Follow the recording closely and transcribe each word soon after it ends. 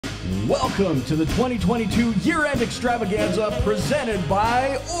Welcome to the 2022 Year End Extravaganza presented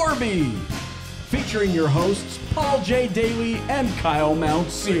by Orbee, featuring your hosts Paul J. Daly and Kyle Mount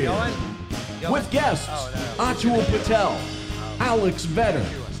Sear, with guests Atul Patel, Alex Vetter,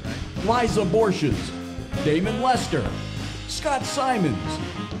 Liza Borches, Damon Lester, Scott Simons,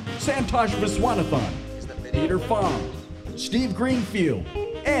 Santosh Viswanathan, Peter Fong, Steve Greenfield,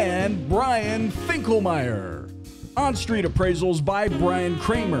 and Brian Finkelmeyer. On-street appraisals by Brian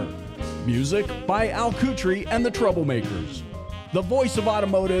Kramer. Music by Al Kutri and the Troublemakers. The voice of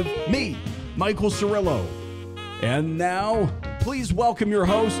Automotive, me, Michael Cirillo. And now, please welcome your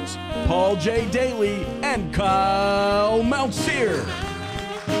hosts, Paul J. Daly and Kyle Mount Sear.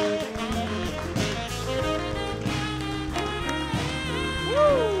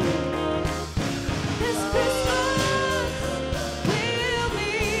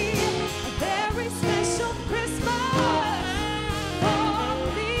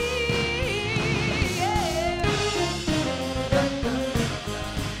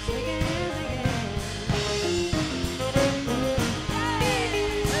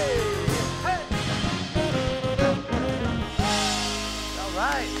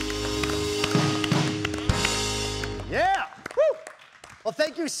 Well,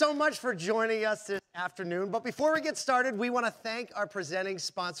 thank you so much for joining us this afternoon. But before we get started, we want to thank our presenting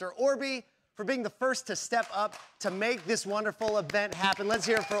sponsor, Orbee, for being the first to step up to make this wonderful event happen. Let's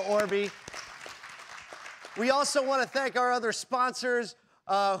hear it for Orbee. We also want to thank our other sponsors,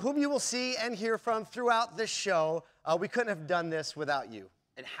 whom you will see and hear from throughout this show. We couldn't have done this without you.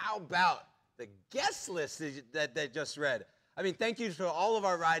 And how about the guest list that they just read? I mean, thank you to all of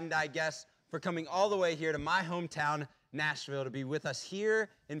our Ride and Die guests for coming all the way here to my hometown, Nashville, to be with us here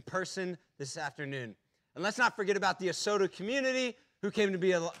in person this afternoon. And let's not forget about the ASOTU community who came to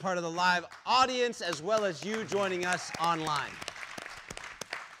be a part of the live audience, as well as you joining us online.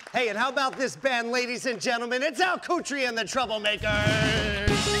 Hey, and how about this band, ladies and gentlemen? It's Al Kutri and the Troublemakers.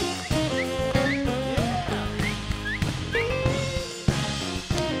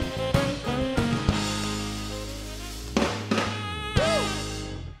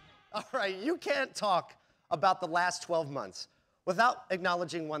 All right, you can't talk about the last 12 months without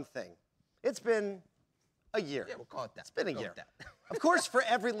acknowledging one thing. It's been a year. Yeah, we'll call it that. It's been a year. Of course, for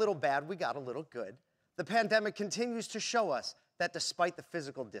every little bad, we got a little good. The pandemic continues to show us that despite the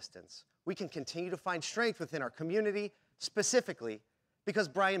physical distance, we can continue to find strength within our community, specifically because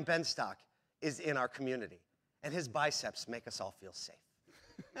Brian Benstock is in our community, and his biceps make us all feel safe.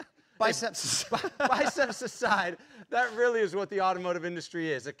 Biceps aside, that really is what the automotive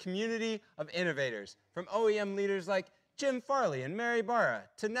industry is, a community of innovators, from OEM leaders like Jim Farley and Mary Barra,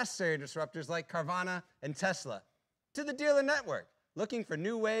 to necessary disruptors like Carvana and Tesla, to the dealer network, looking for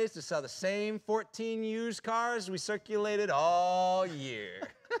new ways to sell the same 14 used cars we circulated all year.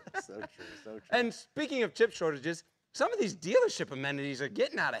 So true, so true. And speaking of chip shortages, some of these dealership amenities are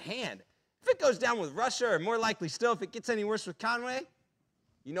getting out of hand. If it goes down with Russia, or more likely still, if it gets any worse with Conway,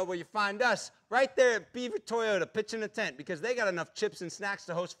 you know where you find us, right there at Beaver Toyota, pitching a tent, because they got enough chips and snacks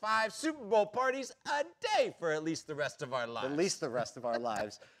to host 5 Super Bowl parties a day for at least the rest of our lives. At least the rest of our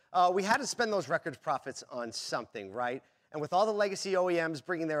lives. We had to spend those record profits on something, right? And with all the legacy OEMs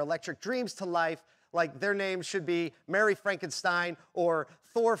bringing their electric dreams to life, like their names should be Mary Frankenstein or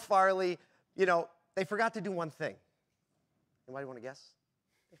Thor Farley, you know, they forgot to do one thing. Anybody want to guess?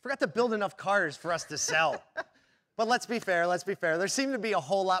 They forgot to build enough cars for us to sell. But let's be fair, let's be fair. There seemed to be a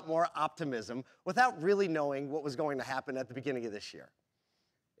whole lot more optimism without really knowing what was going to happen at the beginning of this year.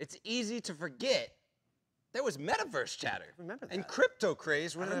 It's easy to forget there was metaverse chatter. Remember that. And crypto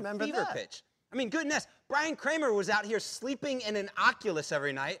craze was a fever pitch. I mean, goodness, Brian Kramer was out here sleeping in an Oculus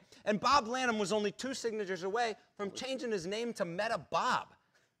every night, and Bob Lanham was only 2 signatures away from changing his name to Meta Bob.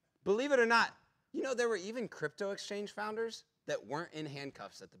 Believe it or not, you know there were even crypto exchange founders that weren't in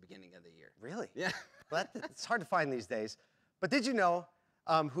handcuffs at the beginning of the year. Really? Yeah. Well, it's hard to find these days. But did you know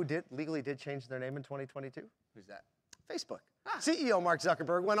who legally did change their name in 2022? Who's that? Facebook. CEO Mark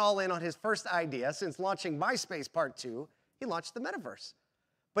Zuckerberg went all in on his first idea since launching MySpace Part 2. He launched the metaverse.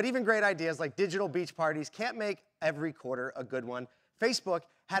 But even great ideas like digital beach parties can't make every quarter a good one. Facebook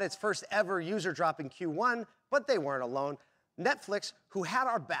had its first ever user drop in Q1, but they weren't alone. Netflix, who had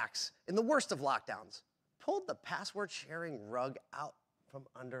our backs in the worst of lockdowns, pulled the password sharing rug out from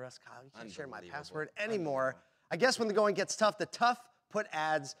under us, Kyle. You can't share my password anymore. I guess when the going gets tough, the tough put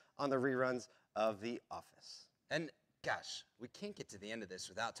ads on the reruns of The Office. And gosh, we can't get to the end of this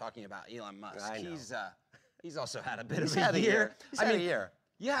without talking about Elon Musk. I know. He's also had a bit of a year. He's had a year.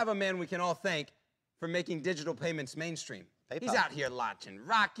 You have a man we can all thank for making digital payments mainstream. PayPal. He's out here launching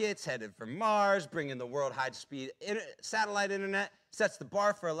rockets, headed for Mars, bringing the world high-speed satellite internet, sets the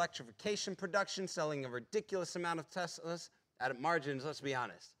bar for electrification production, selling a ridiculous amount of Teslas at margins, let's be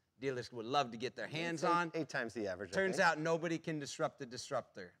honest, dealers would love to get their hands on. 8 times the average. Turns out nobody can disrupt the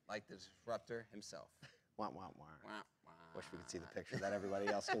disruptor like the disruptor himself. Wah, wah, wah. Wah, wah. Wish we could see the picture that everybody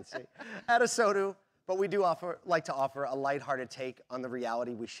else can see. At ASOTU, but we do like to offer a lighthearted take on the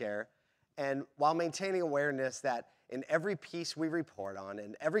reality we share, and while maintaining awareness that in every piece we report on,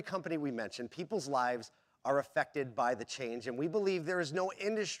 in every company we mention, people's lives are affected by the change, and we believe there is no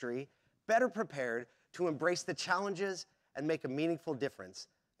industry better prepared to embrace the challenges and make a meaningful difference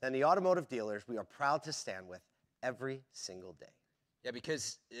than the automotive dealers we are proud to stand with every single day. Yeah,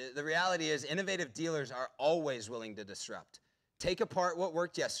 because the reality is innovative dealers are always willing to disrupt. Take apart what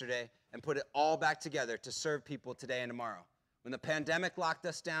worked yesterday and put it all back together to serve people today and tomorrow. When the pandemic locked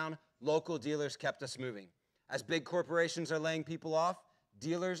us down, local dealers kept us moving. As big corporations are laying people off,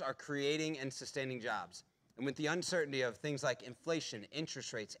 dealers are creating and sustaining jobs. And with the uncertainty of things like inflation,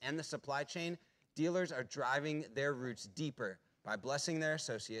 interest rates, and the supply chain, dealers are driving their roots deeper by blessing their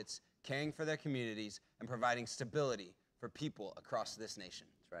associates, caring for their communities, and providing stability for people across this nation.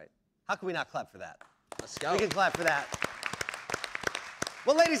 That's right. How can we not clap for that? Let's go. We can clap for that.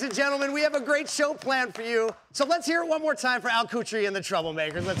 Well, ladies and gentlemen, we have a great show planned for you. So let's hear it one more time for Al Kutri and the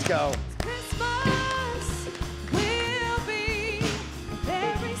Troublemakers. Let's go. Christmas will be a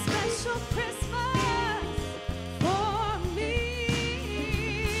very special Christmas for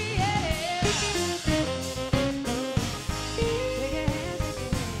me. Yeah.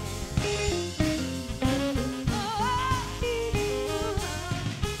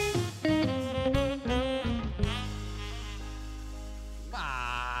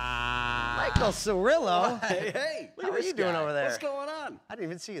 Michael Cirillo. Hey, How are you doing over there? What's going on? I didn't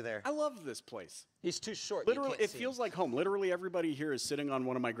even see you there. I love this place. He's too short. Literally, you can't it see feels him. like home. Literally, everybody here is sitting on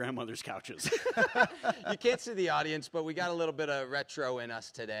one of my grandmother's couches. You can't see the audience, but we got a little bit of retro in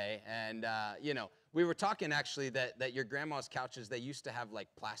us today. And, you know, we were talking actually that your grandma's couches, they used to have like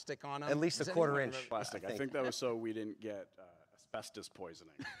plastic on them. At least Does a quarter anyone inch. remember? Plastic. I think that was so we didn't get asbestos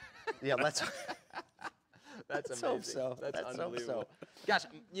poisoning. Yeah, let's. That's Let's amazing. hope so. That's Let's hope unbelievable. Gosh,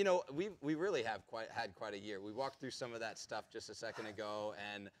 you know, we really have had quite a year. We walked through some of that stuff just a second ago,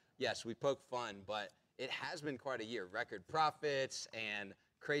 and yes, we poked fun, but it has been quite a year. Record profits and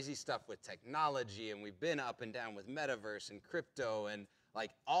crazy stuff with technology, and we've been up and down with metaverse and crypto, and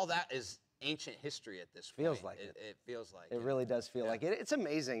like all that is ancient history at this point. Feels like it. It feels like It really does feel like it. It's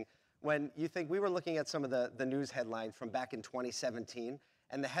amazing when you think we were looking at some of the news headlines from back in 2017,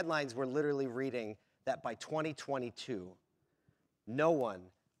 and the headlines were literally reading that by 2022, no one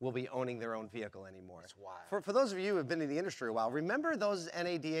will be owning their own vehicle anymore. That's wild. For those of you who have been in the industry a while, remember those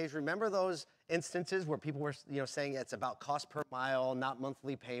NADAs? Remember those instances where people were, saying it's about cost per mile, not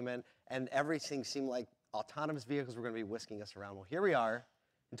monthly payment, and everything seemed like autonomous vehicles were going to be whisking us around. Well, here we are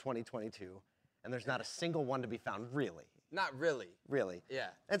in 2022, and there's not a single one to be found, really. Not really. Really. Yeah.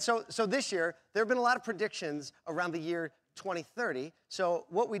 And so this year, there have been a lot of predictions around the year 2030. So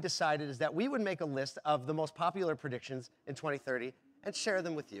what we decided is that we would make a list of the most popular predictions in 2030 and share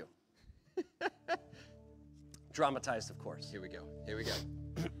them with you. Dramatized, of course. Here we go. Here we go.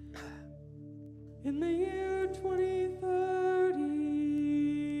 In the year 2030,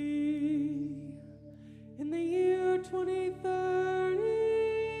 in the year 2030.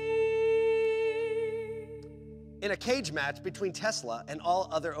 In a cage match between Tesla and all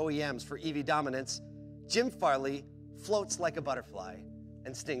other OEMs for EV dominance, Jim Farley floats like a butterfly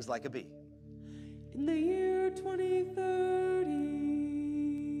and stings like a bee. In the year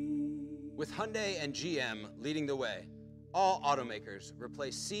 2030. With Hyundai and GM leading the way, all automakers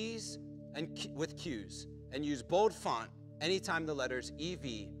replace C's with Q's and use bold font anytime the letters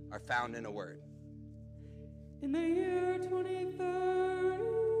EV are found in a word. In the year 2030.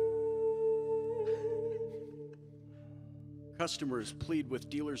 Customers plead with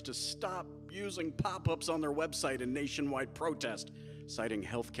dealers to stop using pop-ups on their website in nationwide protest, citing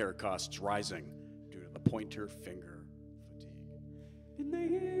healthcare costs rising due to the pointer finger fatigue. In the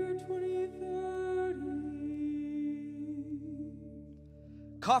year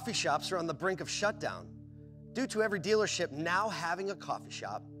 2030. Coffee shops are on the brink of shutdown due to every dealership now having a coffee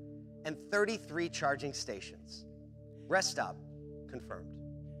shop and 33 charging stations. Rest stop confirmed.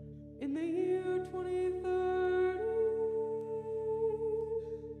 In the year 2030.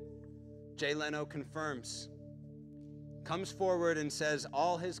 Jay Leno confirms, comes forward and says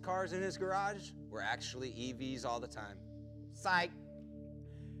all his cars in his garage were actually EVs all the time. Psych.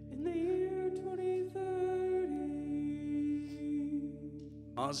 In the year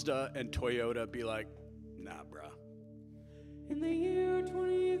 2030. Mazda and Toyota be like, nah, bruh. In the year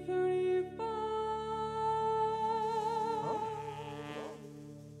 2035.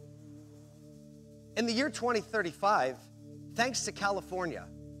 In the year 2035, thanks to California,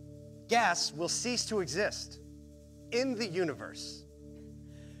 gas will cease to exist in the universe.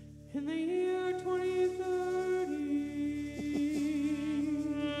 In the year 2030.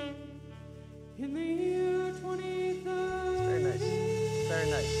 In the year 2030. Very nice. Very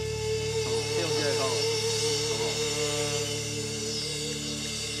nice. Feel good.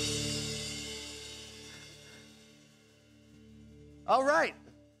 All right.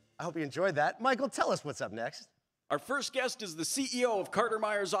 I hope you enjoyed that. Michael, tell us what's up next. Our first guest is the CEO of Carter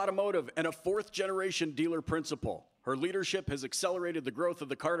Myers Automotive and a fourth-generation dealer principal. Her leadership has accelerated the growth of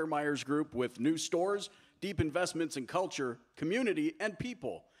the Carter Myers Group with new stores, deep investments in culture, community, and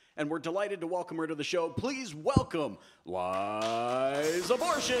people. And we're delighted to welcome her to the show. Please welcome Liza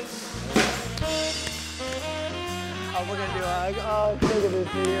Borches. Oh, we're going to do a hug. Oh, look at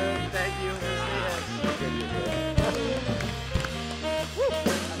this here. Thank you.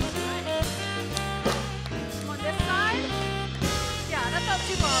 On this side? Yeah, that felt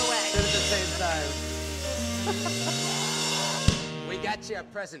too far away. Did it at the same time. We got you a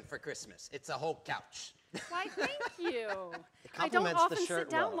present for Christmas. It's a whole couch. Why, thank you. I don't complements the often shirt sit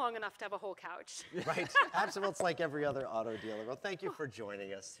down well. long enough to have a whole couch. Right. Absolutely. It's like every other auto dealer. Well, thank you for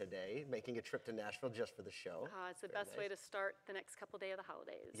joining us today, making a trip to Nashville just for the show. It's the best way to start the next couple days of the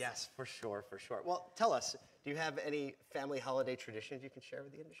holidays. Yes, for sure, for sure. Well, tell us, do you have any family holiday traditions you can share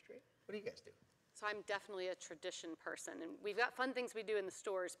with the industry? What do you guys do? So I'm definitely a tradition person, and we've got fun things we do in the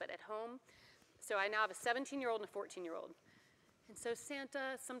stores, but at home, so I now have a 17-year-old and a 14-year-old. And so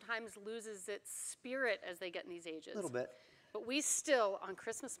Santa sometimes loses its spirit as they get in these ages. A little bit. But we still, on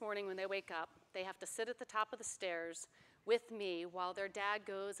Christmas morning when they wake up, they have to sit at the top of the stairs with me while their dad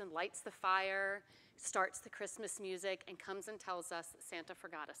goes and lights the fire, starts the Christmas music, and comes and tells us that Santa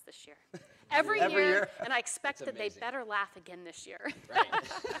forgot us this year. Every year. And I expect that they better laugh again this year. Right.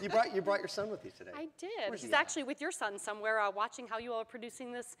 You brought your son with you today. I did. Where's He's he at? actually with your son somewhere watching how you all are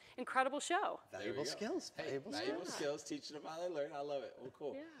producing this incredible show. Valuable skills. Valuable skills. Skills, teaching them how they learn. I love it. Well,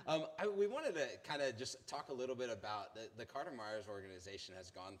 cool. Yeah. We wanted to kind of just talk a little bit about the Carter Myers organization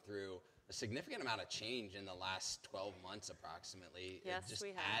has gone through a significant amount of change in the last 12 months approximately. Yes, just we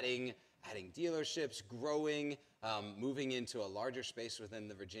have. adding dealerships, growing, moving into a larger space within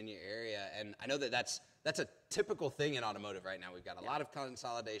the Virginia area. And I know that that's a typical thing in automotive right now. We've got a lot of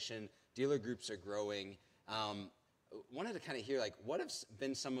consolidation. Dealer groups are growing. Wanted to kind of hear, like, what have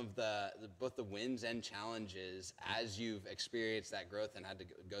been some of both the wins and challenges as you've experienced that growth and had to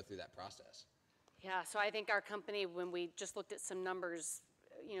go through that process? Yeah, so I think our company, when we just looked at some numbers,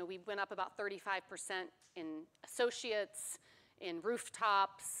 we went up about 35% in associates, in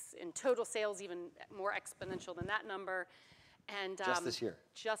rooftops, in total sales, even more exponential than that number. And Just this year?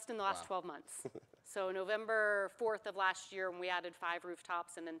 Just in the last 12 months. So November 4th of last year, when we added 5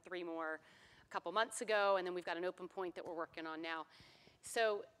 rooftops and then 3 more a couple months ago, and then we've got an open point that we're working on now.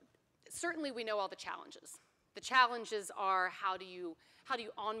 So certainly we know all the challenges. The challenges are how do you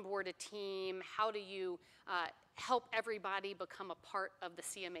onboard a team, how do you help everybody become a part of the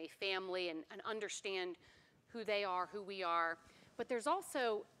CMA family and understand who they are, who we are. But there's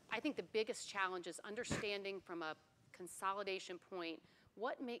also, I think the biggest challenge is understanding from a consolidation point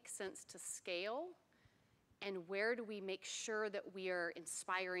what makes sense to scale and where do we make sure that we are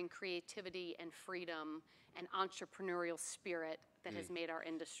inspiring creativity and freedom and entrepreneurial spirit that has made our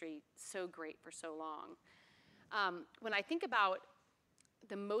industry so great for so long. When I think about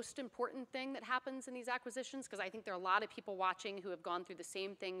the most important thing that happens in these acquisitions, because I think there are a lot of people watching who have gone through the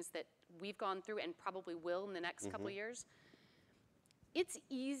same things that we've gone through and probably will in the next couple of years, it's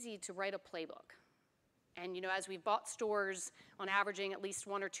easy to write a playbook. And as we've bought stores on averaging at least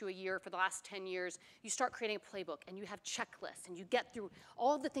 1 or 2 a year for the last 10 years, you start creating a playbook and you have checklists and you get through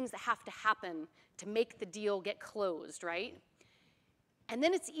all the things that have to happen to make the deal get closed, right? And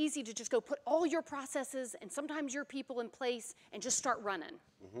then it's easy to just go put all your processes and sometimes your people in place and just start running.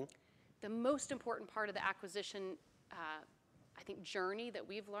 The most important part of the acquisition, I think, journey that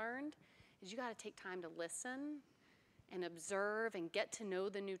we've learned is you got to take time to listen and observe and get to know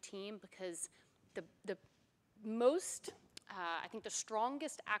the new team, because the most, I think the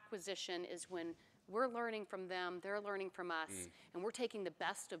strongest acquisition is when we're learning from them, they're learning from us, and we're taking the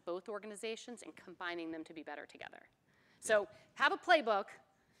best of both organizations and combining them to be better together. So have a playbook,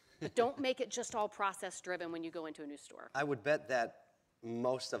 but don't make it just all process driven when you go into a new store. I would bet that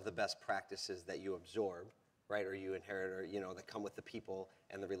most of the best practices that you absorb, right, or you inherit, or that come with the people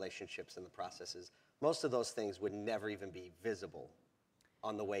and the relationships and the processes, most of those things would never even be visible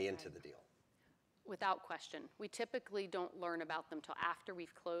on the way into the deal. Without question. We typically don't learn about them till after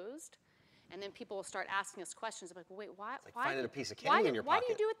we've closed. And then people will start asking us questions like, well, wait, why finding a piece of candy in your why do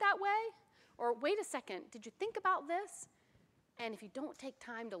pocket. you do it that way? Or wait a second, did you think about this? And if you don't take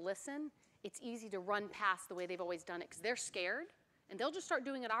time to listen, it's easy to run past the way they've always done it because they're scared and they'll just start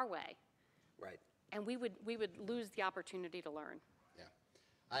doing it our way. Right. And we would lose the opportunity to learn. Yeah.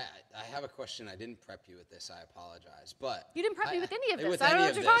 I have a question. I didn't prep you with this. I apologize. But you didn't prep me with any of this. With I don't know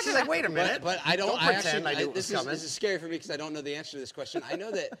what you're talking She's about. like, wait a minute. But I don't pretend I knew it was this coming. is scary for me because I don't know the answer to this question. I know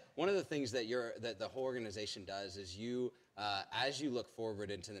that one of the things that the whole organization does is you, as you look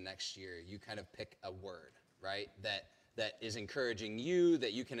forward into the next year, you kind of pick a word, right? That is encouraging you,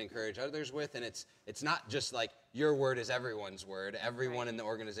 that you can encourage others with, and it's not just like your word is everyone's word. Everyone in the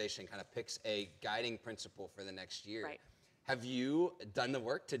organization kind of picks a guiding principle for the next year. Right. Have you done the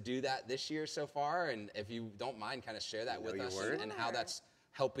work to do that this year so far? And if you don't mind, kind of share that with us and how that's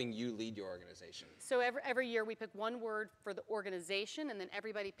helping you lead your organization. So every year we pick one word for the organization, and then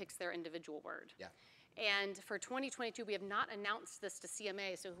everybody picks their individual word. Yeah. And for 2022, we have not announced this to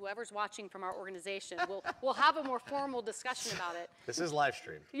CMA, so whoever's watching from our organization, we'll have a more formal discussion about it. This is live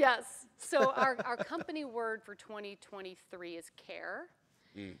streamed. Yes. So our company word for 2023 is care.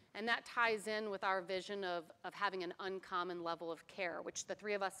 And that ties in with our vision of having an uncommon level of care, which the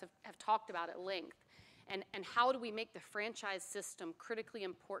three of us have talked about at length. And how do we make the franchise system critically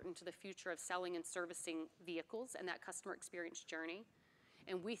important to the future of selling and servicing vehicles and that customer experience journey?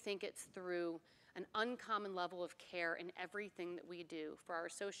 And we think it's through an uncommon level of care in everything that we do for our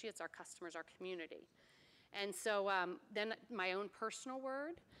associates, our customers, our community. And so then my own personal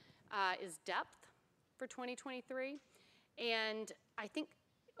word is depth for 2023. And I think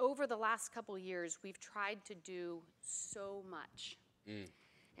over the last couple years, we've tried to do so much.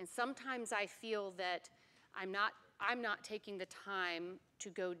 And sometimes I feel that I'm not taking the time to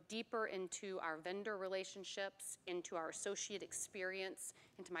go deeper into our vendor relationships, into our associate experience,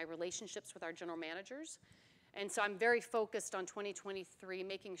 into my relationships with our general managers. And so I'm very focused on 2023,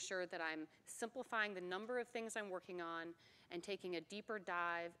 making sure that I'm simplifying the number of things I'm working on and taking a deeper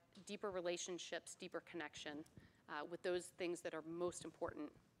dive, deeper relationships, deeper connection with those things that are most important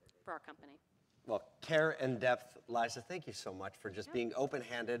for our company. Well, care and depth, Liza, thank you so much for just being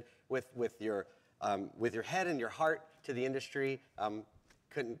open-handed with your head and your heart to the industry.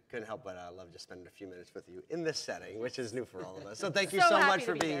 Couldn't help but love just spending a few minutes with you in this setting, which is new for all of us. So thank you so much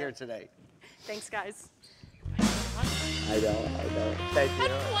for being here today. Thanks, guys. I know. Thank you.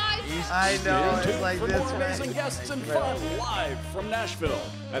 I know. Stay tuned It's like for this. more amazing guests and fun live from Nashville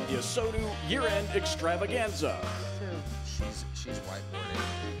at the ASOTU Year End Extravaganza. She's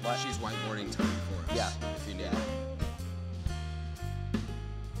whiteboarding. What? She's whiteboarding time for us. Yeah. If you need it.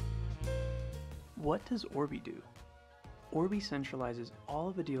 What does Orbee do? Orbee centralizes all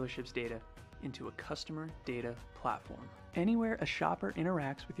of the dealership's data into a customer data platform. Anywhere a shopper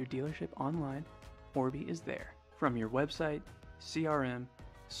interacts with your dealership online, Orbee is there. From your website, CRM,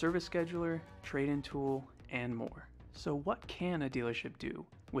 service scheduler, trade-in tool, and more. So what can a dealership do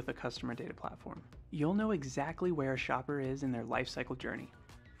with a customer data platform? You'll know exactly where a shopper is in their lifecycle journey,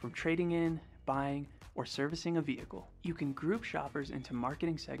 from trading in, buying, or servicing a vehicle. You can group shoppers into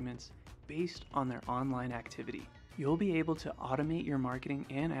marketing segments based on their online activity. You'll be able to automate your marketing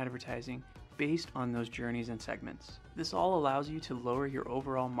and advertising based on those journeys and segments. This all allows you to lower your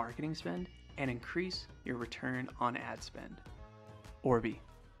overall marketing spend and increase your return on ad spend. Orbee.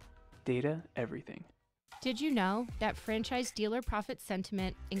 Data everything. Did you know that franchise dealer profit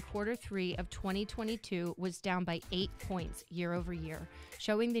sentiment in Q3 of 2022 was down by 8 points year over year,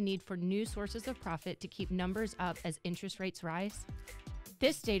 showing the need for new sources of profit to keep numbers up as interest rates rise?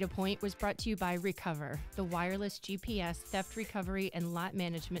 This data point was brought to you by Recover, the wireless GPS theft recovery and lot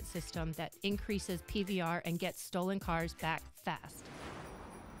management system that increases PVR and gets stolen cars back fast.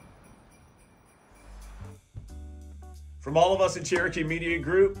 From all of us at Cherokee Media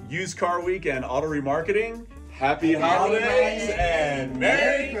Group, Used Car Week and Auto Remarketing, Happy Holidays and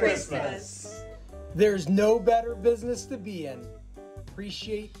Merry Christmas! There's no better business to be in.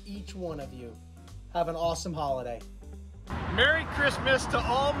 Appreciate each one of you. Have an awesome holiday. Merry Christmas to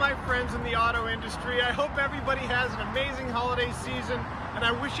all my friends in the auto industry. I hope everybody has an amazing holiday season, and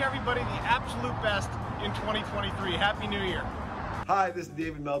I wish everybody the absolute best in 2023. Happy New Year. Hi, this is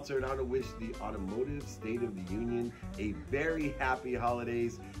David Meltzer, and I want to wish the Automotive State of the Union a very happy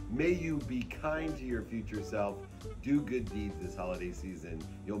holidays. May you be kind to your future self. Do good deeds this holiday season.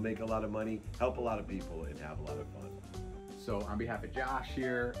 You'll make a lot of money, help a lot of people, and have a lot of fun. So on behalf of Josh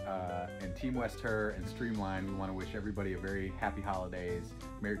here and Team West Her and Streamline, we want to wish everybody a very happy holidays,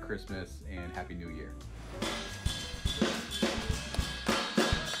 Merry Christmas, and Happy New Year.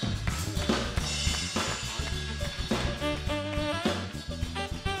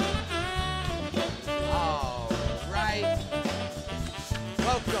 All right.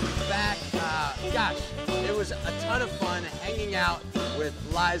 Welcome welcome back. Gosh, it was a ton of fun hanging out with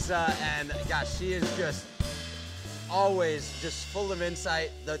Liza, and gosh, she is just always just full of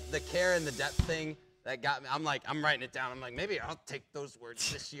insight. The care and the depth thing that got me. I'm writing it down. I'm like, maybe I'll take those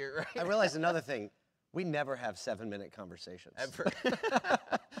words this year. Right? I realized another thing. We never have 7-minute conversations. Ever.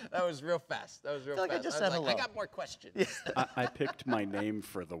 That was real fast. That was real fast. I just said hello. I got more questions. Yeah. I picked my name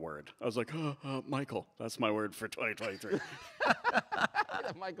for the word. I was like, Michael. That's my word for 2023.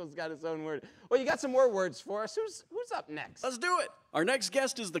 Michael's got his own word. Well, you got some more words for us. Who's up next? Let's do it. Our next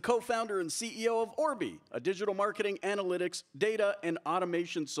guest is the co-founder and CEO of Orbee, a digital marketing, analytics, data, and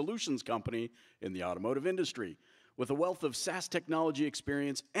automation solutions company in the automotive industry. With a wealth of SaaS technology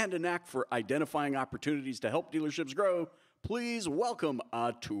experience and a knack for identifying opportunities to help dealerships grow, please welcome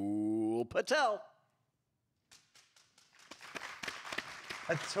Atul Patel.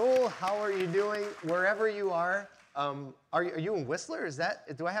 Atul, how are you doing? Wherever you are you in Whistler?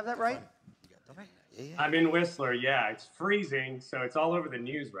 Do I have that right? I'm in Whistler, yeah. It's freezing, so it's all over the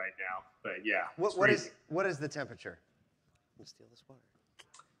news right now. But yeah. What is the temperature? I'm gonna steal this water.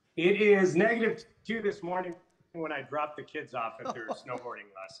 It is -2 this morning when I dropped the kids off at their snowboarding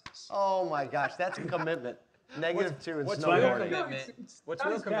lessons. Oh my gosh, that's a commitment. -2 and What's snowboarding. What's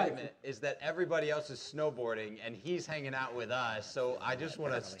real commitment is that everybody else is snowboarding and he's hanging out with us. So I just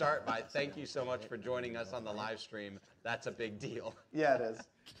want to start by thank you so much for joining us on the live stream. That's a big deal. Yeah, it is.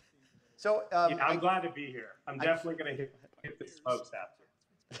 So I'm glad to be here. I'm definitely going to hit the slopes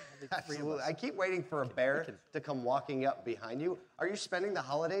after. Absolutely. I keep waiting for a bear to come walking up behind you. Are you spending the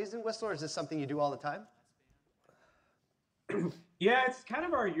holidays in Whistler, or is this something you do all the time? Yeah, it's kind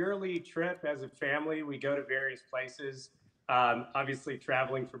of our yearly trip as a family. We go to various places. Obviously,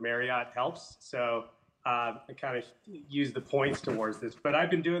 traveling for Marriott helps. So I kind of use the points towards this. But I've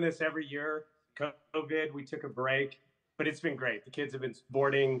been doing this every year. COVID, we took a break, but it's been great. The kids have been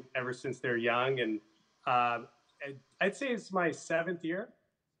boarding ever since they're young. And I'd say it's my 7th year.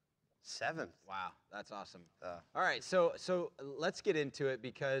 7th. Wow, that's awesome. All right, so let's get into it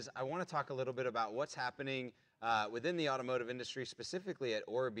because I want to talk a little bit about what's happening within the automotive industry, specifically at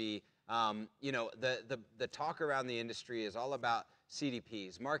Orbee. You know, the talk around the industry is all about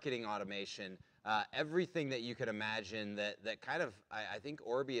CDPs, marketing automation, everything that you could imagine that kind of, I think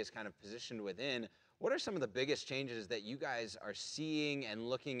Orbee is kind of positioned within. What are some of the biggest changes that you guys are seeing and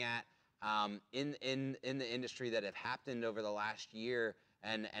looking at in the industry that have happened over the last year,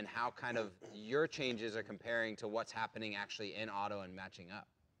 and how kind of your changes are comparing to what's happening actually in auto and matching up?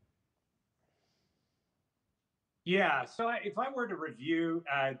 Yeah, so if I were to review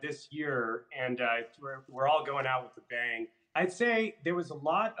this year, and we're all going out with a bang, I'd say there was a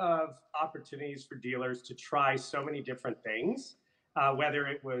lot of opportunities for dealers to try so many different things, whether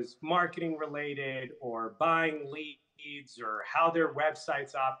it was marketing related or buying leads or how their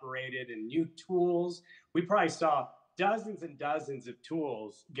websites operated and new tools. We probably saw dozens and dozens of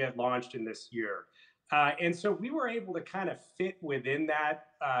tools get launched in this year. And so we were able to kind of fit within that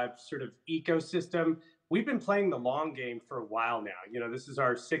sort of ecosystem. We've been playing the long game for a while now. You know, this is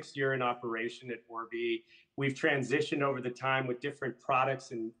our 6th year in operation at Orbee. We've transitioned over the time with different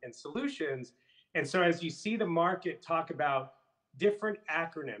products and solutions. And so as you see the market talk about different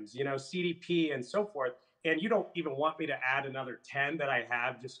acronyms, you know, CDP and so forth, and you don't even want me to add another 10 that I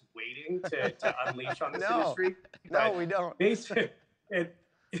have just waiting to unleash on this industry. No, we don't.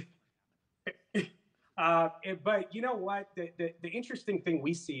 But you know what? The interesting thing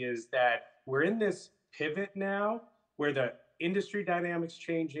we see is that we're in this pivot now where the industry dynamics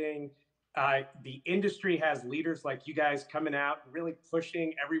changing. The industry has leaders like you guys coming out, really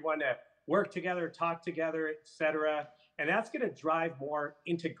pushing everyone to work together, talk together, et cetera. And that's going to drive more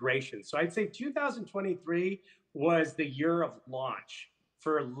integration. So I'd say 2023 was the year of launch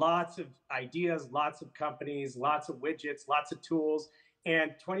for lots of ideas, lots of companies, lots of widgets, lots of tools.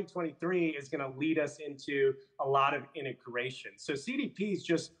 And 2023 is going to lead us into a lot of integration. So CDP is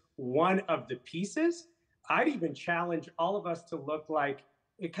just one of the pieces. I'd even challenge all of us to look like,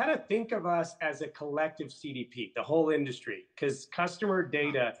 kind of think of us as a collective CDP, the whole industry, because customer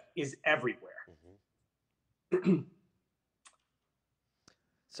data is everywhere. Mm-hmm.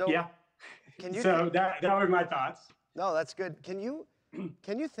 So yeah, that were my thoughts. No, that's good. Can you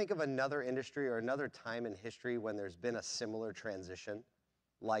think of another industry or another time in history when there's been a similar transition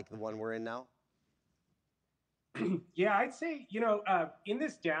like the one we're in now? Yeah, I'd say, you know, in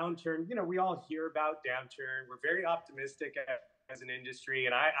this downturn, you know, we all hear about downturn. We're very optimistic as an industry,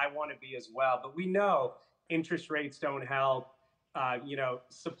 and I want to be as well. But we know interest rates don't help, you know,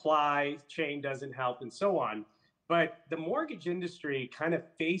 supply chain doesn't help, and so on. But the mortgage industry kind of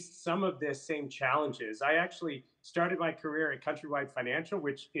faced some of the same challenges. I actually started my career at Countrywide Financial,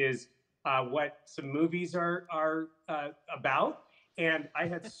 which is what some movies are about. And I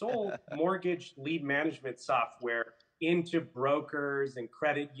had sold mortgage lead management software into brokers and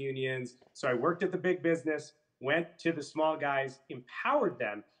credit unions. So I worked at the big business, went to the small guys, empowered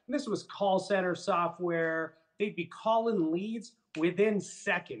them. And this was call center software. They'd be calling leads within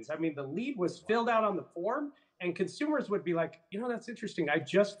seconds. I mean, the lead was filled out on the form, and consumers would be like, you know, that's interesting. I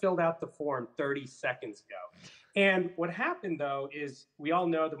just filled out the form 30 seconds ago. And what happened, though, is we all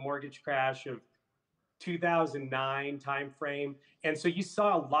know the mortgage crash of 2009 timeframe. And so you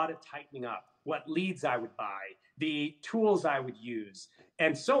saw a lot of tightening up, what leads I would buy, the tools I would use,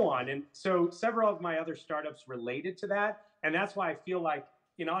 and so on. And so several of my other startups related to that. And that's why I feel like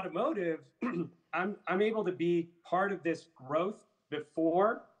in automotive, I'm able to be part of this growth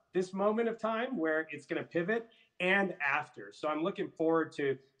before this moment of time where it's going to pivot and after. So I'm looking forward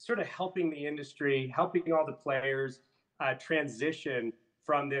to sort of helping the industry, helping all the players transition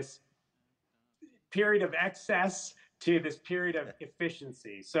from this period of excess to this period of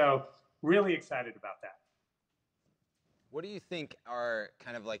efficiency. So really excited about that. What do you think are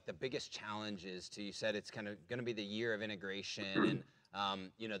kind of like the biggest challenges to, you said it's kind of going to be the year of integration,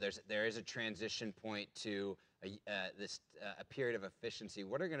 and you know, there is a transition point to a period of efficiency.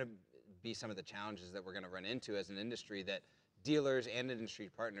 What are going to be some of the challenges that we're going to run into as an industry that dealers and industry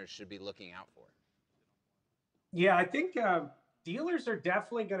partners should be looking out for? Yeah, I think dealers are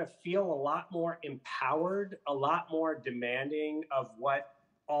definitely going to feel a lot more empowered, a lot more demanding of what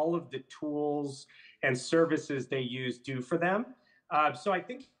all of the tools and services they use do for them. So I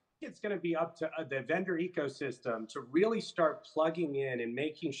think it's going to be up to the vendor ecosystem to really start plugging in and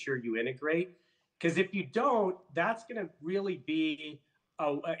making sure you integrate. Because if you don't, that's going to really be,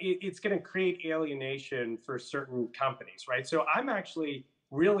 it's going to create alienation for certain companies, right? So I'm actually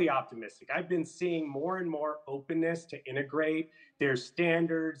really optimistic. I've been seeing more and more openness to integrate. There's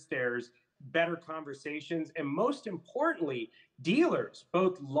standards, there's better conversations, and most importantly, dealers,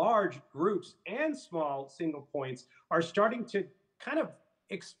 both large groups and small single points, are starting to kind of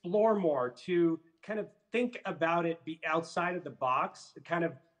explore more, to kind of think about it, be outside of the box, kind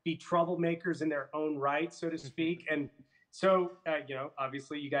of be troublemakers in their own right, so to speak. And so, you know,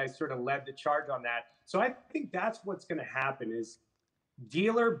 obviously you guys sort of led the charge on that. So I think that's what's going to happen is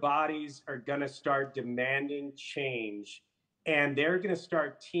dealer bodies are going to start demanding change, and they're going to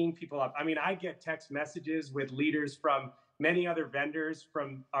start teeing people up. I mean, I get text messages with leaders from many other vendors,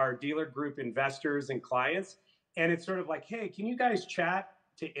 from our dealer group investors and clients. And it's sort of like, hey, can you guys chat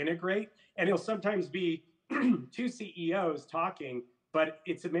to integrate? And it'll sometimes be two CEOs talking, but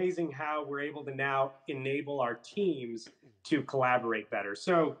it's amazing how we're able to now enable our teams to collaborate better.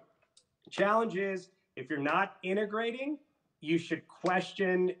 So challenge is, if you're not integrating, you should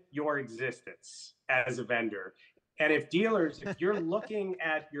question your existence as a vendor. And if dealers, if you're looking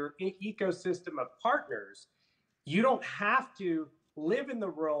at your ecosystem of partners, you don't have to live in the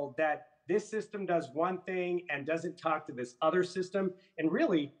world that this system does one thing and doesn't talk to this other system. And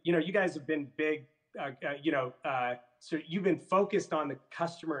really, you know, you guys have been big, so you've been focused on the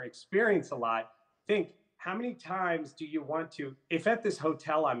customer experience a lot. Think, how many times do you want to, if at this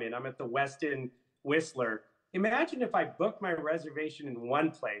hotel I'm at the Westin Whistler, imagine if I booked my reservation in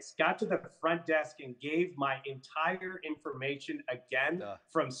one place, got to the front desk and gave my entire information again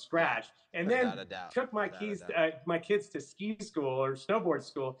from scratch, and then took my my kids to ski school or snowboard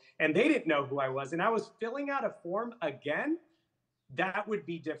school, and they didn't know who I was, and I was filling out a form again. That would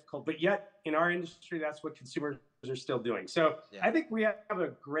be difficult. But yet in our industry, that's what consumers are still doing. So I think we have a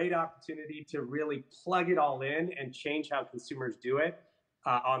great opportunity to really plug it all in and change how consumers do it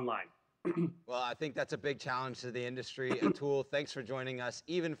online. Well, I think that's a big challenge to the industry. Atul, thanks for joining us,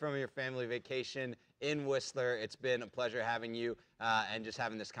 even from your family vacation in Whistler. It's been a pleasure having you and just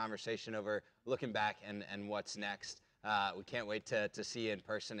having this conversation over looking back and what's next. We can't wait to see you in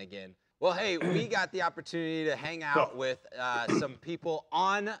person again. Well, hey, we got the opportunity to hang out with some people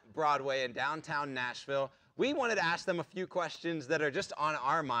on Broadway in downtown Nashville. We wanted to ask them a few questions that are just on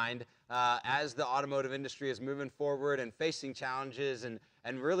our mind as the automotive industry is moving forward and facing challenges and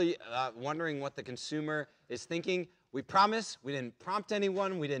really wondering what the consumer is thinking. We promise we didn't prompt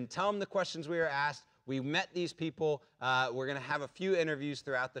anyone. We didn't tell them the questions we were asked. We met these people. We're going to have a few interviews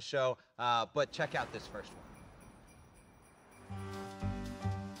throughout the show, but check out this first one.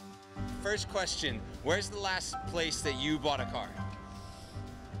 First question, where's the last place that you bought a car?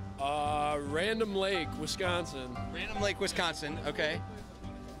 Random Lake, Wisconsin. Random Lake, Wisconsin, okay.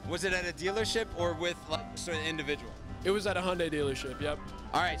 Was it at a dealership or with like sort of individual? It was at a Hyundai dealership, yep.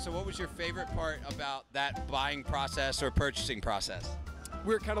 All right, so what was your favorite part about that buying process or purchasing process?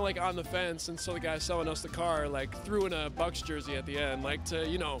 we were kind of like on the fence, and so the guy selling us the car like threw in a Bucks jersey at the end, like to,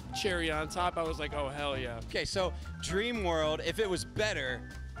 you know, cherry on top. I was like, oh, hell yeah. Okay, so Dream World, if it was better,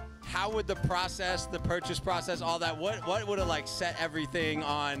 how would the process, the purchase process, all that, what would have like set everything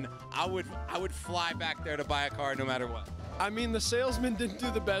on? I would fly back there to buy a car no matter what. I mean, the salesman didn't do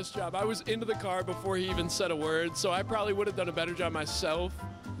the best job. I was into the car before he even said a word, so I probably would have done a better job myself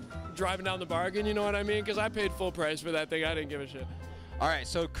driving down the bargain, you know what I mean? Because I paid full price for that thing. I didn't give a shit. All right,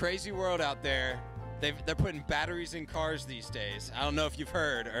 so crazy world out there. They're putting batteries in cars these days. I don't know if you've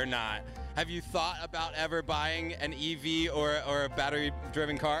heard or not. Have you thought about ever buying an EV or a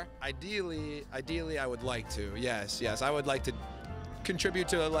battery-driven car? Ideally, I would like to. Yes. I would like to contribute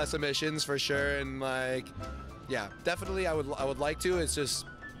to less emissions for sure, and like, yeah, definitely I would like to. It's just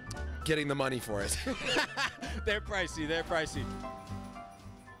getting the money for it. They're pricey.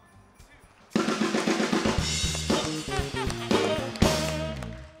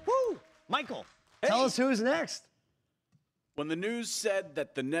 Woo! Michael, tell us who's next. When the news said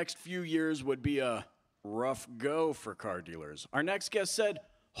that the next few years would be a rough go for car dealers, our next guest said,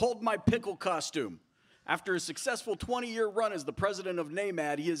 "Hold my pickle costume." After a successful 20-year run as the president of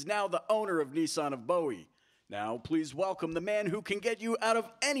NAMAD, he is now the owner of Nissan of Bowie. Now, please welcome the man who can get you out of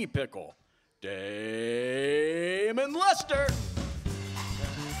any pickle, Damon Lester.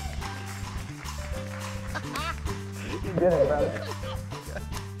 You did it, brother.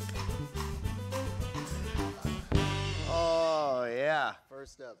 Oh, yeah.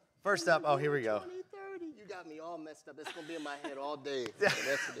 First up, oh, here we go. 2030, you got me all messed up. It's going to be in my head all day for the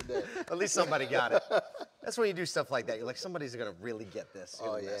rest of the day. At least somebody got it. That's when you do stuff like that. You're like, somebody's going to really get this.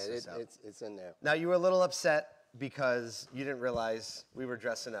 Oh, yeah, it's in there. Now, you were a little upset because you didn't realize we were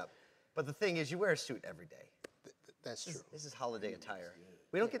dressing up. But the thing is, you wear a suit every day. That's true. This is holiday attire.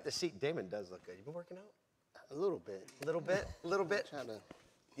 We don't get to see. Damon does look good. You been working out? A little bit. A little bit? A little bit? Trying to...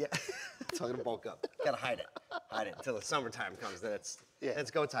 Yeah. Talking to bulk up. Gotta hide it. Hide it until the summertime comes. Then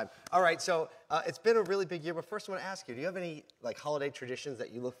it's go time. All right, so it's been a really big year, but first I want to ask you, do you have any like holiday traditions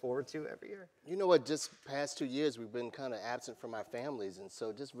that you look forward to every year? You know what, just past 2 years, we've been kind of absent from our families, and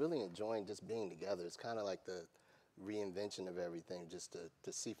so just really enjoying just being together. It's kind of like the reinvention of everything, just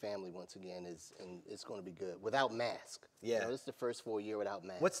to see family once again, and it's going to be good, without mask. Yeah. You know, this is the first full year without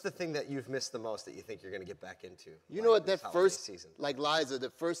mask. What's the thing that you've missed the most that you think you're going to get back into? You know what, that first, season? like Liza,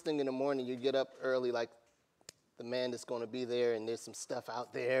 the first thing in the morning, you get up early, like the man that's going to be there, and there's some stuff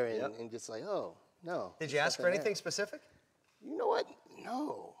out there, and just like, oh, no. Did you ask for anything specific? You know what?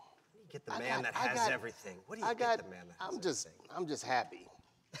 No. You get the man that has everything. What do you get the man that has everything? I'm just happy.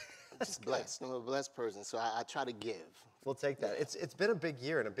 I'm just blessed. I'm a blessed person, so I try to give. We'll take that. It's been a big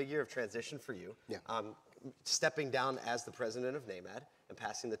year, and a big year of transition for you. Yeah. Stepping down as the president of NAMAD and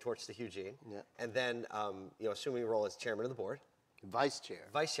passing the torch to Eugene. Yeah. And then, assuming a role as chairman of the board. Vice chair.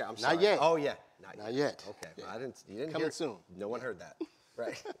 Vice chair. I'm sorry. Not yet. Oh yeah. Not yet. Okay. Yeah. Well, you didn't Coming hear. soon. No one heard that.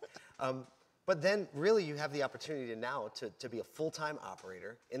 Right. But then, really, you have the opportunity now to be a full-time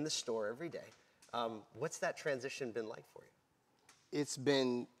operator in the store every day. What's that transition been like for you? It's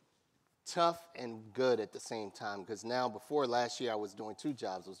been tough and good at the same time, because now, before last year, I was doing 2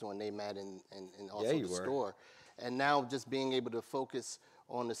 jobs. I was doing NAMAD and also the store. And now just being able to focus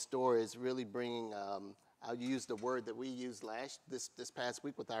on the store is really bringing, I'll use the word that we used this past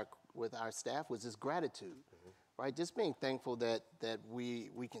week with our staff, was just gratitude, right? Just being thankful that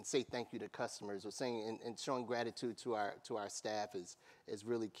we can say thank you to customers, or saying and showing gratitude to our staff is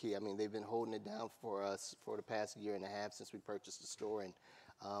really key. I mean, they've been holding it down for us for the past year and a half since we purchased the store, and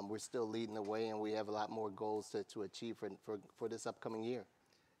we're still leading the way, and we have a lot more goals to achieve for this upcoming year.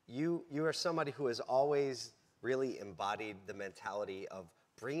 You are somebody who has always really embodied the mentality of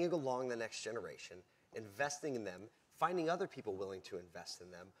bringing along the next generation, investing in them, finding other people willing to invest in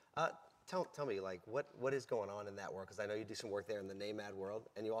them. Tell me, like, what is going on in that world? Because I know you do some work there in the NAMAD world,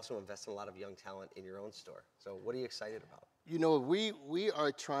 and you also invest in a lot of young talent in your own store. So what are you excited about? You know, we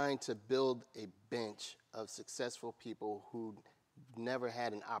are trying to build a bench of successful people who never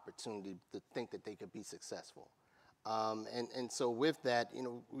had an opportunity to think that they could be successful. And so with that, you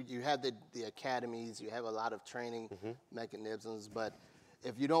know, you have the academies, you have a lot of training mechanisms, but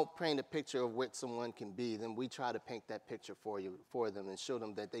if you don't paint a picture of what someone can be, then we try to paint that picture for them and show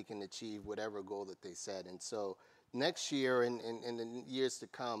them that they can achieve whatever goal that they set. And so next year and the years to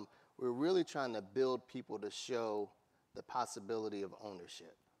come, we're really trying to build people to show the possibility of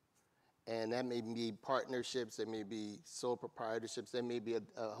ownership. And that may be partnerships, there may be sole proprietorships, there may be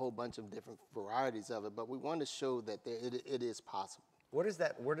a whole bunch of different varieties of it, but we want to show that it is possible. Where does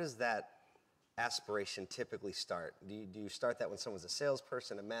that aspiration typically start? Do you start that when someone's a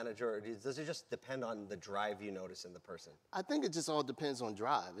salesperson, a manager, or does it just depend on the drive you notice in the person? I think it just all depends on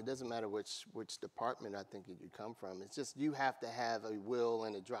drive. It doesn't matter which department I think you come from. It's just you have to have a will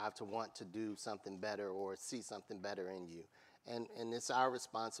and a drive to want to do something better or see something better in you. And it's our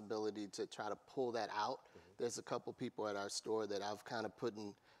responsibility to try to pull that out. There's a couple people at our store that I've kind of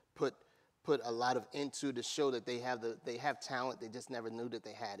put a lot of into to show that they have talent, they just never knew that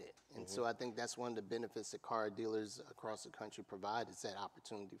they had it. And so I think that's one of the benefits that car dealers across the country provide, is that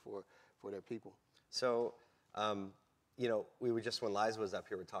opportunity for their people. So, you know, we were just, when Liza was up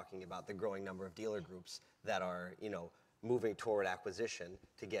here, we're talking about the growing number of dealer groups that are, you know, moving toward acquisition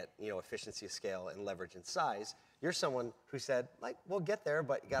to get, you know, efficiency of scale and leverage and size. You're someone who said, like, we'll get there,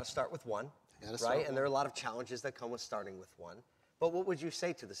 but you got to start with one, right? And there are a lot of challenges that come with starting with one. But what would you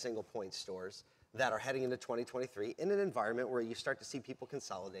say to the single point stores that are heading into 2023 in an environment where you start to see people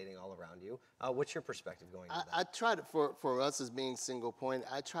consolidating all around you? What's your perspective going into that? I try to, for us as being single point,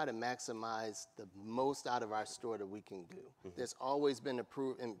 I try to maximize the most out of our store that we can do. There's always been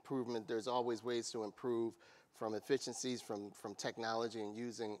improvement. There's always ways to improve, from efficiencies, from technology, and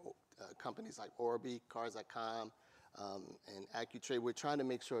using companies like Orbee, Cars.com, and AccuTrade. We're trying to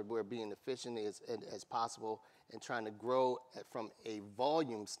make sure we're being efficient as possible and trying to grow from a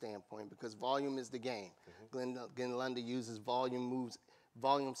volume standpoint, because volume is the game. Glenn Lundy uses volume,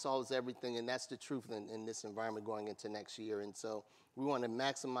 volume solves everything, and that's the truth in this environment going into next year. And so we want to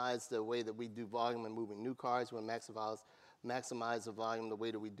maximize the way that we do volume and moving new cars. We want to maximize the volume the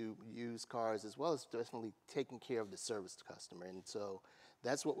way that we do used cars, as well as definitely taking care of the service to customer. And so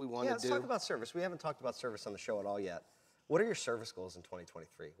that's what we want to do. Let's talk about service. We haven't talked about service on the show at all yet. What are your service goals in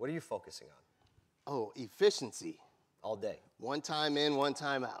 2023? What are you focusing on? Oh, efficiency. All day. One time in, one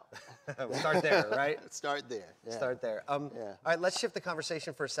time out. We'll start there, right? Start there. Yeah. Start there. All right, let's shift the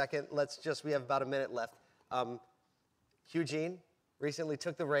conversation for a second. We have about a minute left. Eugene recently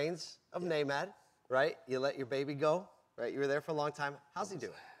took the reins of NAMAD, right? You let your baby go, right? You were there for a long time. How's he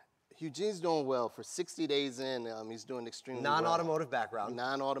doing? Eugene's doing well. For 60 days in, he's doing extremely well. Non-automotive background.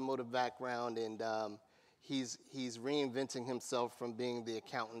 Non-automotive background, and he's reinventing himself from being the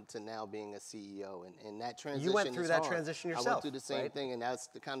accountant to now being a CEO, and that transition. You went through that transition yourself. I went through the same thing, and that's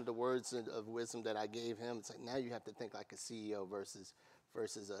the kind of the words of wisdom that I gave him. It's like, now you have to think like a CEO versus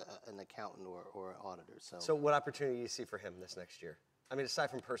an accountant or an auditor. So what opportunity do you see for him this next year? I mean,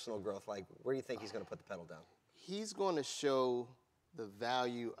 aside from personal growth, like, where do you think he's going to put the pedal down? He's going to show the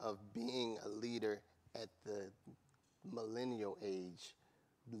value of being a leader at the millennial age,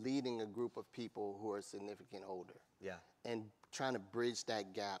 leading a group of people who are significant older. Yeah. And trying to bridge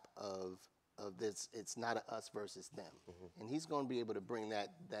that gap of this, it's not a us versus them. And he's going to be able to bring that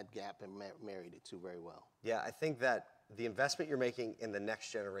gap and marry the two very well. Yeah, I think that the investment you're making in the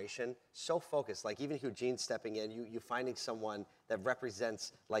next generation, so focused, like even Eugene stepping in, you finding someone that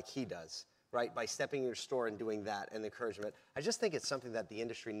represents like he does, right? By stepping in your store and doing that and encouragement. I just think it's something that the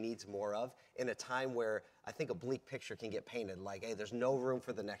industry needs more of in a time where I think a bleak picture can get painted, like, hey, there's no room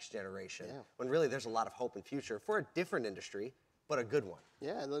for the next generation. Yeah. When really there's a lot of hope and future for a different industry, but a good one.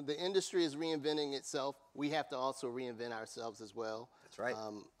 Yeah, the industry is reinventing itself. We have to also reinvent ourselves as well. That's right.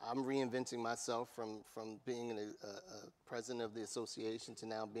 I'm reinventing myself from being a president of the association to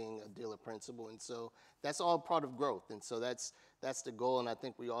now being a dealer principal, and so that's all part of growth. And so that's the goal, and I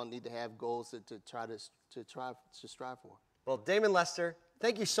think we all need to have goals to strive for. Well, Damon Lester,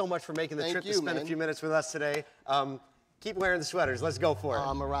 thank you so much for making the trip to spend a few minutes with us today. Keep wearing the sweaters. Let's go for it.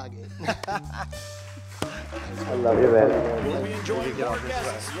 I'm a rocket. I love you, man. We'll be enjoying more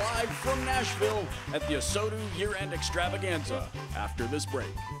guests live from Nashville at the ASOTU Year End Extravaganza after this break.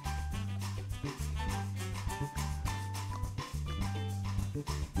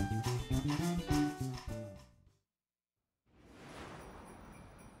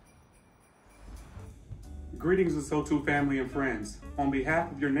 Greetings, ASOTU family and friends. On behalf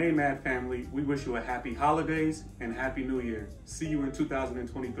of your NAMAD family, we wish you a happy holidays and happy new year. See you in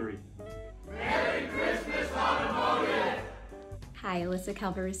 2023. Merry Christmas, Automotive! Hi, Alyssa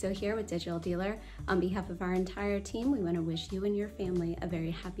Calvaruso here with Digital Dealer. On behalf of our entire team, we want to wish you and your family a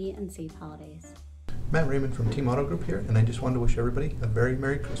very happy and safe holidays. Matt Raymond from Team Auto Group here, and I just wanted to wish everybody a very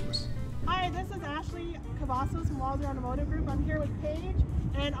Merry Christmas. Hi, this is Ashley Cavazos from Walzer Automotive Group. I'm here with Paige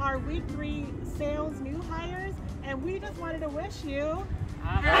and our week 3 sales new hires, and we just wanted to wish you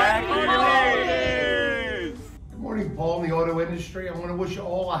happy holidays! Good morning, Paul, in the auto industry. I want to wish you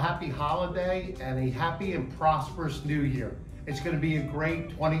all a happy holiday and a happy and prosperous new year. It's going to be a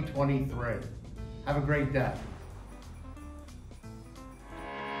great 2023. Have a great day.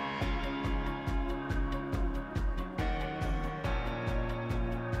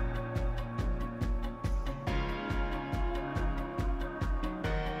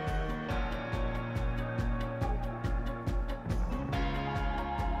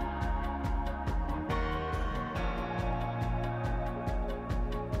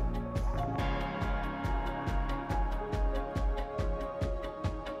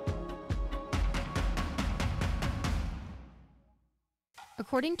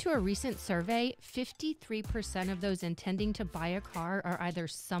 According to a recent survey, 53% of those intending to buy a car are either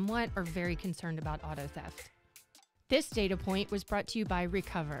somewhat or very concerned about auto theft. This data point was brought to you by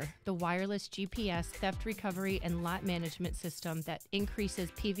Recover, the wireless GPS theft recovery and lot management system that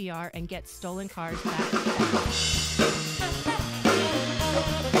increases PVR and gets stolen cars back.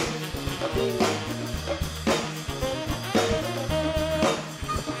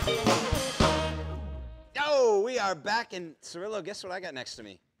 Yo, we are back, and Cirillo, guess what I got next to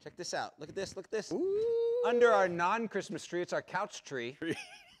me? Check this out. Look at this. Look at this. Ooh. Under our non-Christmas tree, it's our couch tree.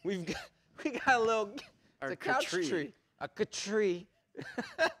 We got a little. It's a couch tree. A tree.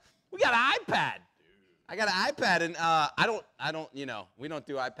 We got an iPad. I got an iPad, and I don't, you know, we don't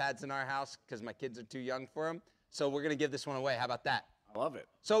do iPads in our house because my kids are too young for them. So we're gonna give this one away. How about that? I love it.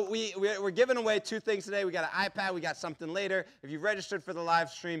 So we're giving away 2 things today. We got an iPad. We got something later. If you registered for the live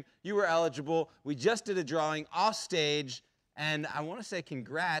stream, you were eligible. We just did a drawing off stage, and I want to say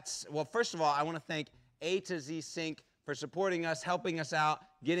congrats. Well, first of all, I want to thank A to Z Sync for supporting us, helping us out,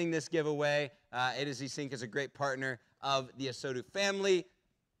 getting this giveaway. A to Z Sync is a great partner of the ASOTU family.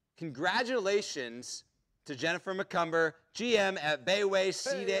 Congratulations to Jennifer McCumber, GM at Bowie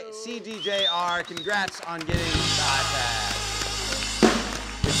CDJR. Congrats on getting the iPad.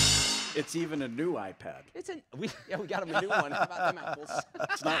 It's even a new iPad. We got him a new one. How about them apples?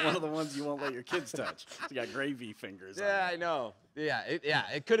 It's not one of the ones you won't let your kids touch. It's got gravy fingers on it. Yeah, I know. Yeah,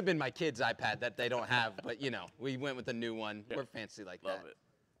 it could have been my kid's iPad that they don't have, but, you know, we went with a new one. Yeah. We're fancy like that. Love it.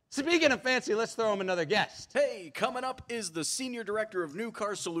 Speaking of fancy, let's throw him another guest. Hey, coming up is the Senior Director of New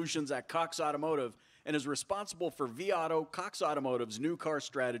Car Solutions at Cox Automotive and is responsible for Viato, Cox Automotive's new car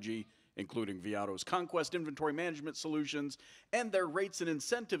strategy, including Viato's Conquest Inventory Management Solutions and their rates and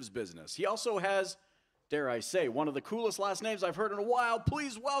incentives business. He also has, dare I say, one of the coolest last names I've heard in a while.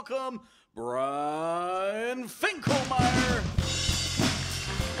 Please welcome Brian Finkelmeyer.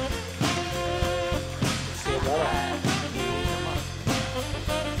 See you, brother.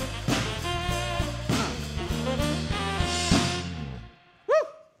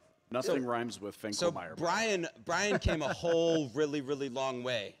 Nothing rhymes with Finkelmeyer. So Brian came a whole really, really long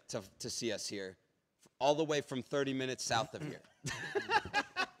way to see us here, all the way from 30 minutes south of here.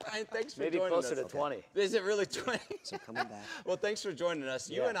 Brian, thanks for joining us. Maybe closer to 20. Is it really 20? So coming back. Well, thanks for joining us.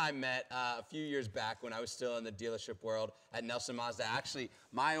 You Yeah. and I met a few years back when I was still in the dealership world at Nelson Mazda. Actually,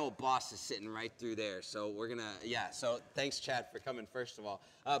 my old boss is sitting right through there. So we're gonna, so thanks, Chad, for coming first of all.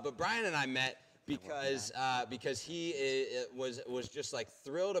 But Brian and I met because he was just like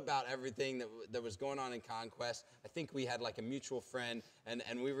thrilled about everything that was going on in Conquest. I think we had like a mutual friend,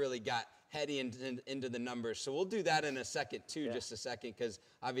 and we really got heady into the numbers. So we'll do that in a second too, just a second, because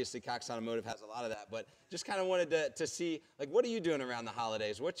obviously Cox Automotive has a lot of that. But just kind of wanted to see, like, what are you doing around the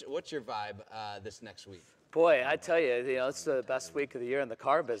holidays? What's your vibe this next week? Boy, I tell you, it's the best week of the year in the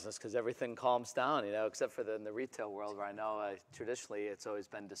car business because everything calms down, except for in the retail world where I know traditionally it's always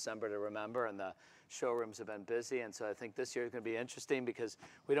been December to remember and the showrooms have been busy. And so I think this year is going to be interesting because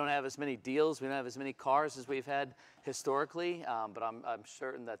we don't have as many deals, we don't have as many cars as we've had historically, but I'm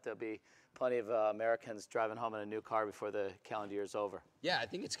certain that there'll be plenty of Americans driving home in a new car before the calendar year's over. Yeah, I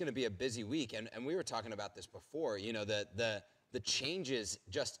think it's going to be a busy week. And we were talking about this before, the changes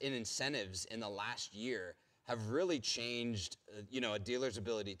just in incentives in the last year have really changed, a dealer's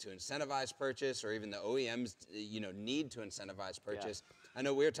ability to incentivize purchase, or even the OEM's, need to incentivize purchase. Yeah. I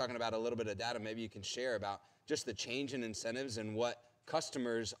know we were talking about a little bit of data. Maybe you can share about just the change in incentives and what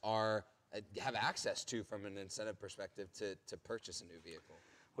customers have access to from an incentive perspective to purchase a new vehicle.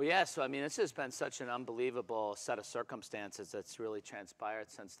 Well, yeah, so it's just been such an unbelievable set of circumstances that's really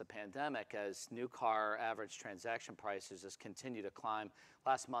transpired since the pandemic as new car average transaction prices just continue to climb.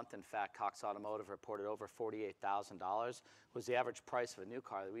 Last month, in fact, Cox Automotive reported over $48,000 was the average price of a new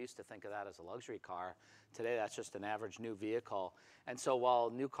car. We used to think of that as a luxury car. Today, that's just an average new vehicle. And so while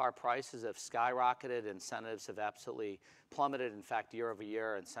new car prices have skyrocketed, incentives have absolutely plummeted. In fact, year over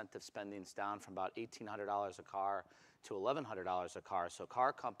year, incentive spending's down from about $1,800 a car to $1,100 a car. So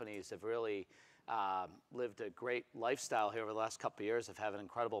car companies have really lived a great lifestyle here over the last couple of years of having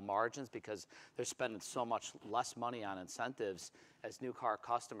incredible margins because they're spending so much less money on incentives as new car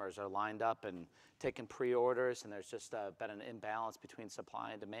customers are lined up and taking pre-orders, and there's just been an imbalance between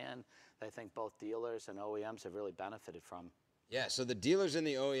supply and demand that I think both dealers and OEMs have really benefited from. Yeah, so the dealers and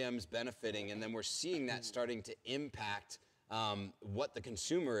the OEMs benefiting, and then we're seeing that starting to impact what the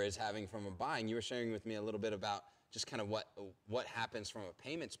consumer is having from a buying. You were sharing with me a little bit about just kind of what happens from a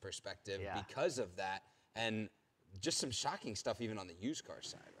payments perspective because of that. And just some shocking stuff even on the used car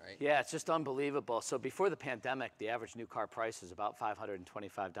side, right? Yeah, it's just unbelievable. So before the pandemic, the average new car price is about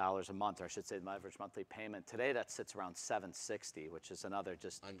 $525 a month, or I should say the average monthly payment. Today, that sits around $760, which is another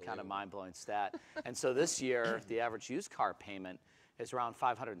just kind of mind-blowing stat. And so this year, the average used car payment is around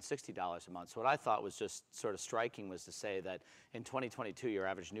 $560 a month. So what I thought was just sort of striking was to say that in 2022, your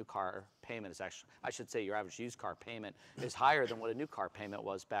average new car payment is actually, I should say your average used car payment is higher than what a new car payment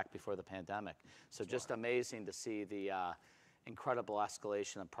was back before the pandemic. So just amazing to see the incredible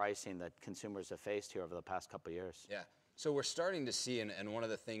escalation of pricing that consumers have faced here over the past couple of years. Yeah, so we're starting to see, and one of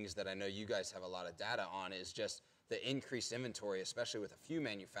the things that I know you guys have a lot of data on is just the increased inventory, especially with a few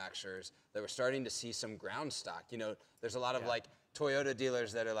manufacturers, that we're starting to see some ground stock. You know, there's a lot of like Toyota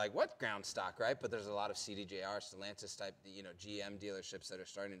dealers that are like, what ground stock, right? But there's a lot of CDJR, Stellantis type, you know, GM dealerships that are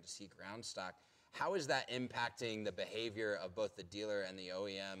starting to see ground stock. How is that impacting the behavior of both the dealer and the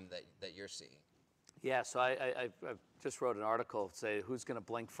OEM that you're seeing? Yeah, so I just wrote an article say who's going to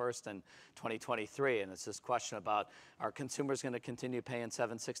blink first in 2023, and it's this question about are consumers going to continue paying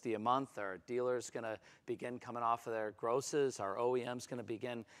 $760 a month? Are dealers going to begin coming off of their grosses? Are OEMs going to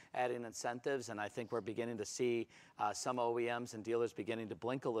begin adding incentives? And I think we're beginning to see some OEMs and dealers beginning to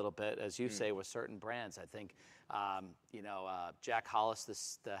blink a little bit, as you say, with certain brands. I think, you know, Jack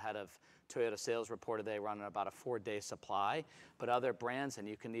Hollis, the head of Toyota sales, reported they run about a 4-day supply, but other brands, and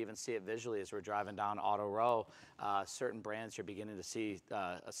you can even see it visually as we're driving down Auto Row, certain brands you're beginning to see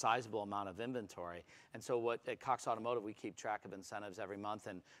a sizable amount of inventory. And so at Cox Automotive, we keep track of incentives every month,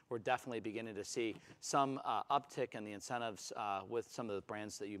 and we're definitely beginning to see some uptick in the incentives with some of the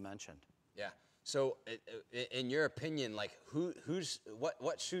brands that you mentioned. Yeah. So in your opinion, like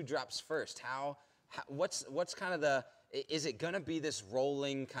what shoe drops first? What's kind of the, is it going to be this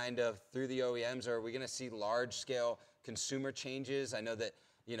rolling kind of through the OEMs, or are we going to see large scale consumer changes? I know that,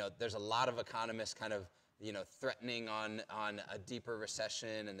 you know, there's a lot of economists kind of, you know, threatening on a deeper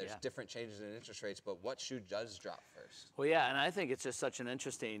recession, and there's different changes in interest rates, but what shoe does drop first? Well, yeah, and I think it's just such an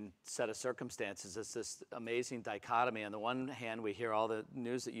interesting set of circumstances. It's this amazing dichotomy. On the one hand, we hear all the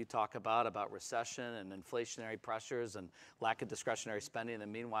news that you talk about recession and inflationary pressures and lack of discretionary spending,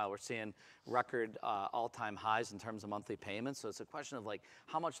 and meanwhile, we're seeing record all-time highs in terms of monthly payments. So it's a question of like,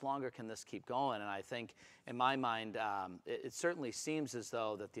 how much longer can this keep going? And I think, in my mind, it certainly seems as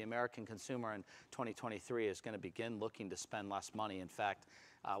though that the American consumer in 2023 is going to begin looking to spend less money. In fact,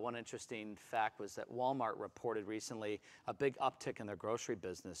 one interesting fact was that Walmart reported recently a big uptick in their grocery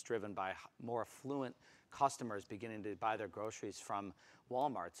business, driven by more affluent customers beginning to buy their groceries from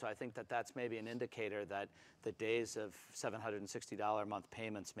Walmart. So I think that that's maybe an indicator that the days of $760 a month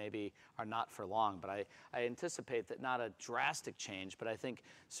payments maybe are not for long. But I anticipate that not a drastic change, but I think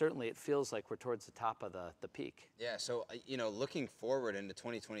certainly it feels like we're towards the top of the peak. Yeah, so, you know, looking forward into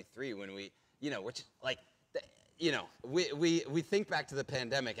 2023 when we, you know, which like, you know, we think back to the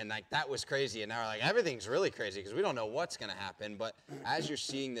pandemic and like that was crazy, and now we're like everything's really crazy because we don't know what's going to happen. But as you're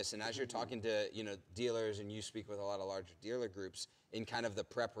seeing this and as you're talking to, you know, dealers, and you speak with a lot of larger dealer groups in kind of the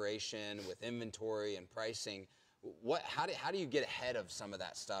preparation with inventory and pricing, how do you get ahead of some of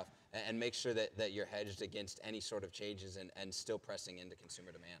that stuff and make sure that you're hedged against any sort of changes and still pressing into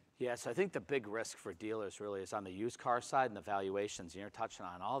consumer demand? Yeah, so I think the big risk for dealers really is on the used car side and the valuations. And you're touching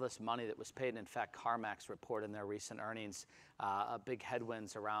on all this money that was paid. And in fact, CarMax reported in their recent earnings big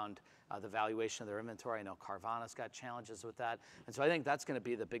headwinds around the valuation of their inventory. I know Carvana's got challenges with that. And so I think that's going to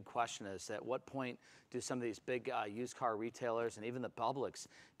be the big question, is at what point do some of these big used car retailers and even the publics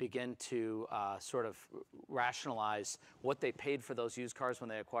begin to sort of rationalize what they paid for those used cars when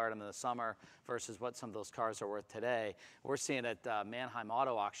they acquired them in the summer versus what some of those cars are worth today. We're seeing at Manheim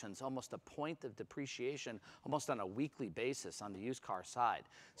Auto Auctions almost a point of depreciation almost on a weekly basis on the used car side. Wow.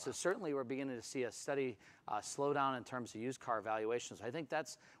 So certainly we're beginning to see a steady slowdown in terms of used car valuations. I think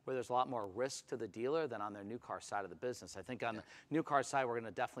that's where there's a lot more risk to the dealer than on their new car side of the business. I think on the new car side, we're going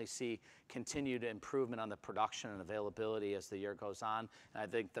to definitely see continued improvement on the production and availability as the year goes on. And I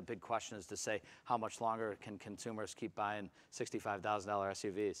think the big question is to say, how much longer can consumers keep buying $65,000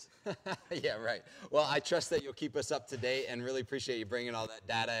 SUVs? Yeah, right. Well, I trust that you'll keep us up to date, and really appreciate you bringing all that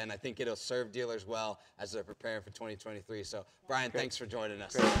data, and I think it'll serve dealers well as they're preparing for 2023. So, Brian, thanks for joining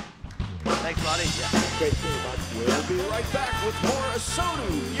us. Great. Thanks, buddy. Yeah. Great seeing you, bud. We'll be right back with more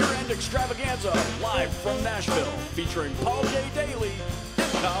ASOTU Year End Extravaganza live from Nashville, featuring Paul J. Daly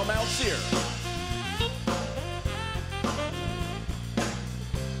and Kyle Maltzier.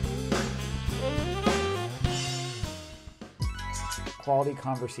 Quality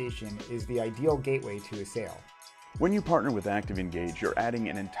conversation is the ideal gateway to a sale. When you partner with Active Engage, you're adding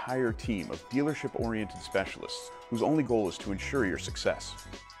an entire team of dealership-oriented specialists whose only goal is to ensure your success.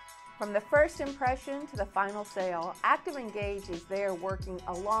 From the first impression to the final sale, Active Engage is there working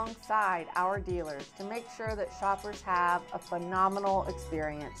alongside our dealers to make sure that shoppers have a phenomenal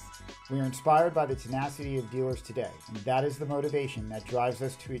experience. We are inspired by the tenacity of dealers today, and that is the motivation that drives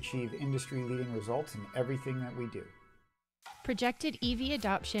us to achieve industry-leading results in everything that we do. Projected EV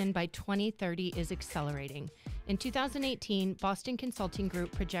adoption by 2030 is accelerating. In 2018, Boston Consulting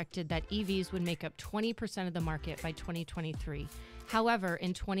Group projected that EVs would make up 20% of the market by 2023. However,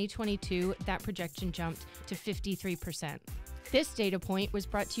 in 2022, that projection jumped to 53%. This data point was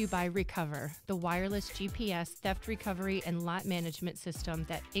brought to you by Recover, the wireless GPS theft recovery and lot management system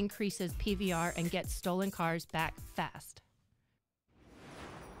that increases PVR and gets stolen cars back fast.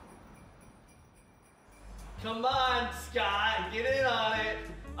 Come on, Scott, get in on it.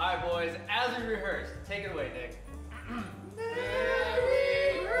 All right, boys, as we rehearse, take it away, Nick.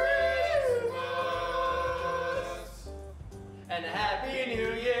 Merry Christmas and a Happy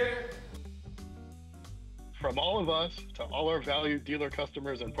New Year. From all of us to all our valued dealer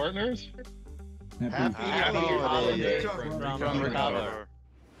customers and partners, Happy holidays from Recover.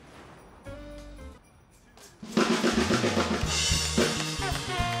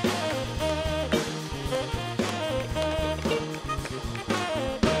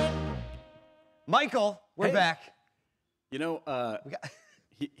 Michael, we're back. You know,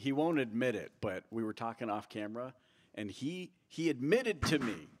 he won't admit it, but we were talking off camera, and he admitted to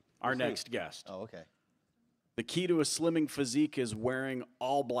me, our next guest. Oh, okay. The key to a slimming physique is wearing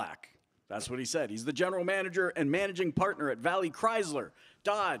all black. That's what he said. He's the general manager and managing partner at Valley Chrysler,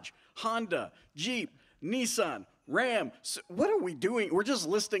 Dodge, Honda, Jeep, Nissan, Ram. So what are we doing? We're just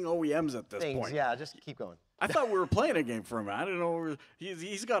listing OEMs at this point. Yeah, just keep going. I thought we were playing a game for him. I don't know.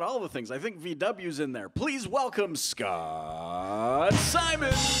 He's got all the things. I think VW's in there. Please welcome Scott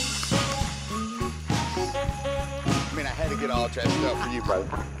Simon. I mean, I had to get all dressed up for you, brother.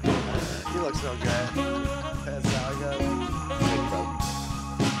 You look so good. That's how it goes.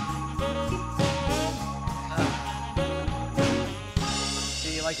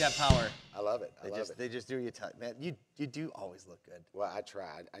 See, you like that power. I love it. They just do you tight, man. You do always look good. Well, I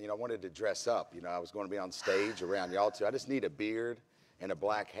tried. You know, I wanted to dress up. You know, I was going to be on stage around y'all too. I just need a beard and a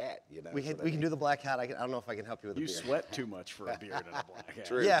black hat. You know, we can do the black hat. I don't know if I can help you with the beard. You sweat too much for a beard and a black hat.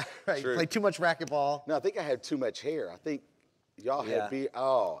 True. Yeah, right. True. Play too much racquetball. No, I think I had too much hair. I think y'all Yeah. had beard.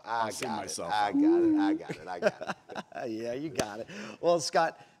 Oh, I got it. myself. I got it. Yeah, you got it. Well,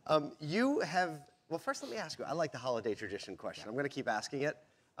 Scott, you have. Well, first, let me ask you. I like the holiday tradition question. I'm going to keep asking it.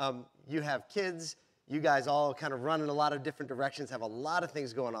 You have kids. You guys all kind of run in a lot of different directions, have a lot of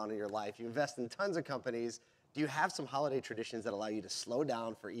things going on in your life. You invest in tons of companies. Do you have some holiday traditions that allow you to slow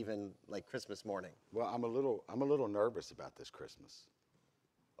down for even like Christmas morning? Well, I'm a little nervous about this Christmas.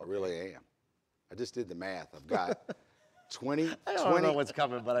 I really am. I just did the math. I've got 20. I don't know what's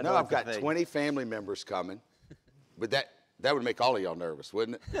coming, but I know I've it's a got thing. 20 family members coming. But that would make all of y'all nervous,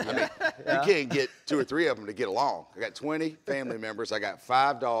 wouldn't it? I mean, you can't get 2 or 3 of them to get along. I got 20 family members. I got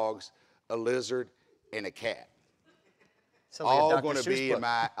 5 dogs, a lizard, and a cat. All going to be in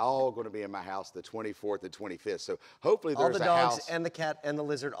my house the 24th and 25th. So hopefully there's a house. All the dogs and the cat and the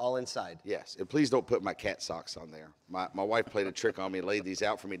lizard all inside. Yes, and please don't put my cat socks on there. My wife played a trick on me and laid these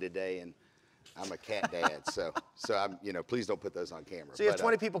out for me today, and I'm a cat dad, so I'm please don't put those on camera. So you have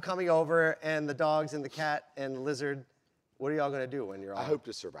 20 people coming over, and the dogs and the cat and the lizard. What are y'all going to do when you're all? I hope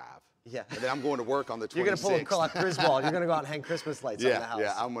to survive. Yeah. And then I'm going to work on the 26th. You're going to pull a Griswold. You're going to go out and hang Christmas lights on the house.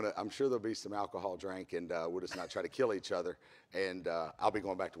 Yeah, I'm sure there'll be some alcohol drank, and we'll just not try to kill each other. And I'll be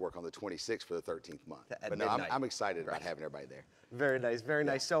going back to work on the 26th for the 13th month. At but no, midnight. I'm excited about having everybody there. Very nice, very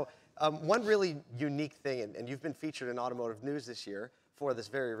nice. So one really unique thing, and you've been featured in Automotive News this year for this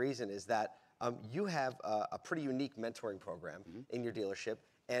very reason, is that you have a pretty unique mentoring program in your dealership,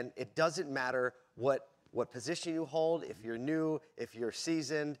 and it doesn't matter what position you hold, if you're new, if you're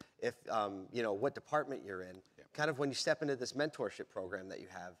seasoned, if what department you're in. Yeah. Kind of when you step into this mentorship program that you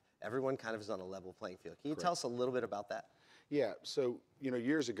have, everyone kind of is on a level playing field. Can you tell us a little bit about that? Yeah, so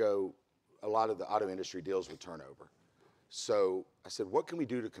years ago, a lot of the auto industry deals with turnover. So I said, what can we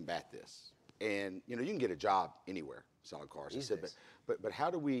do to combat this? And you can get a job anywhere selling cars. I said, but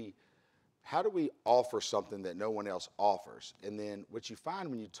how do we offer something that no one else offers? And then what you find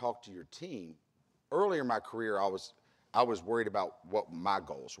when you talk to your team. Earlier in my career, I was worried about what my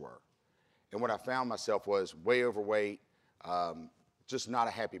goals were. And what I found myself was way overweight, just not a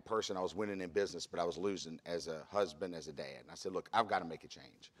happy person. I was winning in business, but I was losing as a husband, as a dad. And I said, look, I've got to make a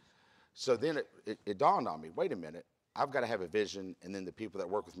change. So then it dawned on me, wait a minute, I've got to have a vision, and then the people that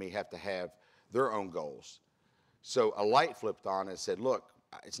work with me have to have their own goals. So a light flipped on and said, look,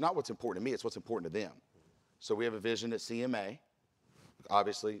 it's not what's important to me, it's what's important to them. So we have a vision at CMA.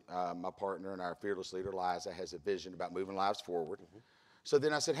 obviously, my partner and our fearless leader, Liza, has a vision about moving lives forward. So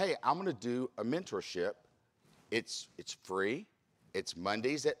then I said, hey, I'm going to do a mentorship. It's free. It's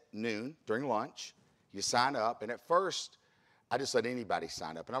Mondays at noon during lunch. You sign up, and at first, I just let anybody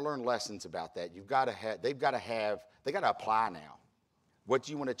sign up, and I learned lessons about that. They got to apply now. What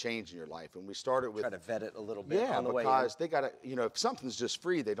do you want to change in your life? And we started with try to vet it a little bit on the way in. because they got to, if something's just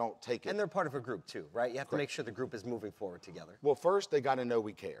free, they don't take it. And they're part of a group too, right? You have to make sure the group is moving forward together. Well, first they got to know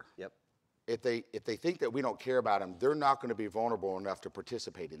we care. Yep. If they think that we don't care about them, they're not going to be vulnerable enough to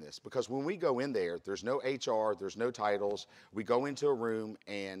participate in this. Because when we go in there, there's no HR, there's no titles. We go into a room,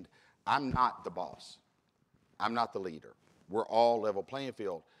 and I'm not the boss. I'm not the leader. We're all level playing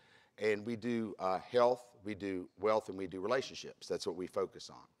field. And we do health, we do wealth, and we do relationships. That's what we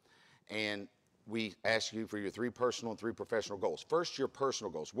focus on. And we ask you for your 3 personal and 3 professional goals. First, your personal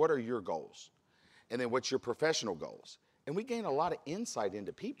goals. What are your goals? And then what's your professional goals? And we gain a lot of insight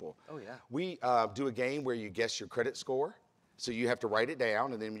into people. Oh, yeah. We do a game where you guess your credit score. So you have to write it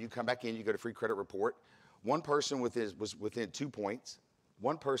down, and then when you come back in, you go to free credit report. One person was within 2 points.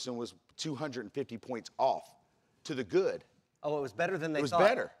 One person was 250 points off to the good. Oh, it was better than they thought. It was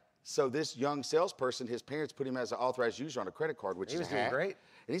better. So this young salesperson, his parents put him as an authorized user on a credit card, which he was is doing great.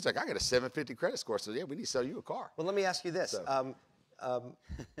 And he's like, I got a 750 credit score, so yeah, we need to sell you a car. Well, let me ask you this.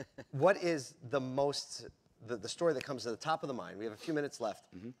 What is the story that comes to the top of the mind? We have a few minutes left.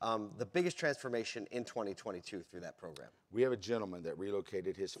 The biggest transformation in 2022 through that program. We have a gentleman that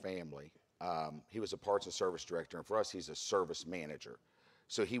relocated his family. He was a parts and service director, and for us, he's a service manager.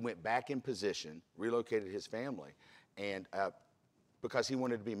 So he went back in position, relocated his family, and because he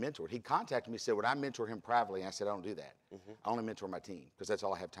wanted to be mentored. He contacted me and said, would I mentor him privately? And I said, I don't do that. I only mentor my team, because that's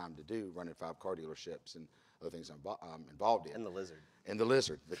all I have time to do, running 5 car dealerships and other things I'm involved in. And the lizard. And the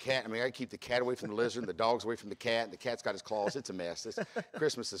lizard. The cat, I keep the cat away from the lizard, and the dog's away from the cat, and the cat's got his claws. It's a mess.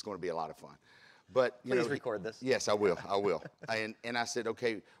 Christmas is going to be a lot of fun. But Please record this. Yes, I will. I will. And I said,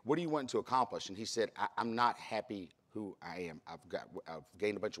 okay, what do you want to accomplish? And he said, I'm not happy who I am. I've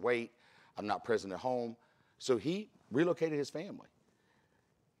gained a bunch of weight. I'm not present at home. So he relocated his family.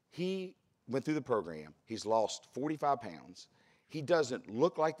 He went through the program. He's lost 45 pounds. He doesn't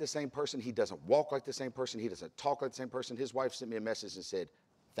look like the same person. He doesn't walk like the same person. He doesn't talk like the same person. His wife sent me a message and said,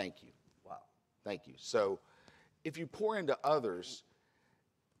 thank you. Wow. Thank you. So if you pour into others,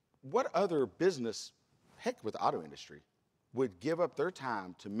 what other business, heck with the auto industry, would give up their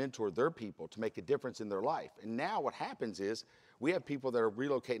time to mentor their people to make a difference in their life? And now what happens is we have people that are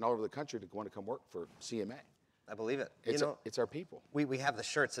relocating all over the country to want to come work for CMA. I believe it. It's our people. We have the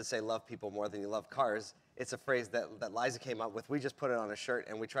shirts that say love people more than you love cars. It's a phrase that Liza came up with. We just put it on a shirt,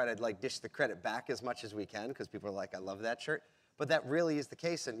 and we try to dish the credit back as much as we can, because people are like, I love that shirt. But that really is the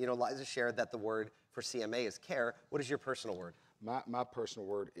case. And Liza shared that the word for CMA is care. What is your personal word? My personal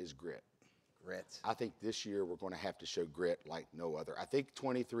word is grit. Grit. I think this year we're going to have to show grit like no other. I think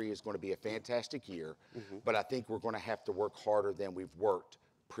 23 is going to be a fantastic year, but I think we're going to have to work harder than we've worked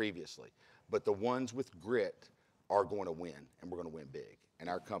previously. But the ones with grit are going to win, and we're going to win big. And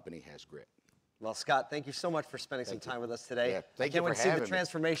our company has grit. Well, Scott, thank you so much for spending some time with us today. Yeah, thank I can't you wait for to see having the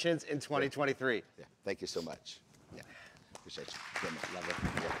transformations in 2023. Yeah, thank you so much. Yeah, appreciate you. Yeah, love it.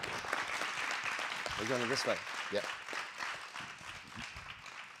 Yeah. We're going this way. Yep.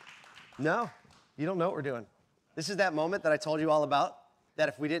 No, you don't know what we're doing. This is that moment that I told you all about, that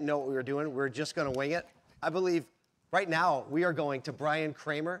if we didn't know what we were doing, we're just going to wing it. I believe right now we are going to Brian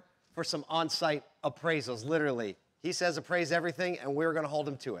Kramer for some on-site appraisals, literally. He says appraise everything, and we're going to hold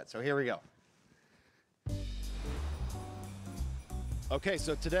him to it. So here we go. Okay,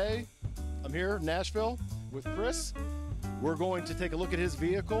 so today I'm here in Nashville with Chris. We're going to take a look at his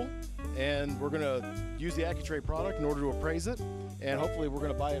vehicle, and we're going to use the AccuTrade product in order to appraise it, and hopefully we're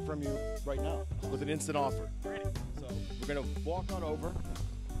going to buy it from you right now with an instant offer. So we're going to walk on over.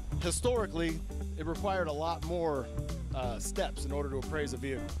 Historically, it required a lot more steps in order to appraise a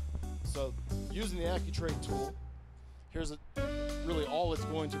vehicle. So using the AccuTrade tool, here's really all it's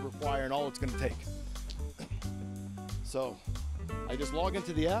going to require and all it's going to take. So I just log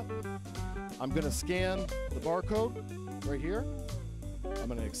into the app. I'm going to scan the barcode right here. I'm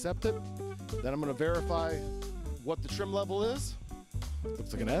going to accept it. Then I'm going to verify what the trim level is.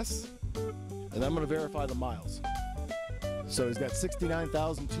 Looks like an S. And then I'm going to verify the miles. So he's got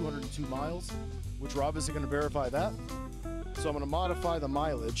 69,202 miles, which we're obviously going to verify that. So I'm going to modify the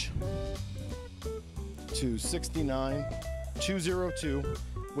mileage to 69,202,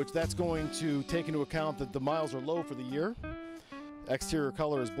 which that's going to take into account that the miles are low for the year. Exterior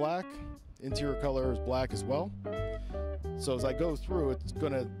color is black, interior color is black as well. So as I go through, it's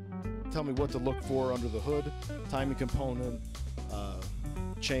going to tell me what to look for under the hood, timing component,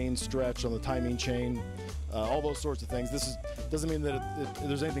 chain stretch on the timing chain, all those sorts of things. This doesn't mean that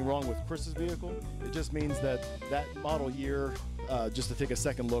there's anything wrong with Chris's vehicle. It just means that model year, just to take a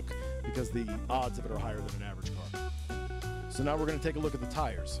second look, because the odds of it are higher than an average car. So now we're going to take a look at the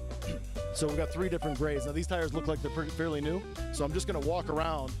tires. So we've got 3 different grades. Now these tires look like they're fairly new, so I'm just going to walk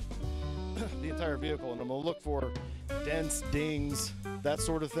around the entire vehicle and I'm going to look for dents, dings, that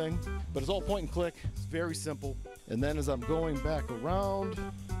sort of thing. But it's all point and click. It's very simple. And then as I'm going back around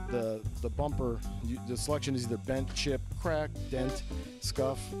the bumper, the selection is either bent, chip, crack, dent,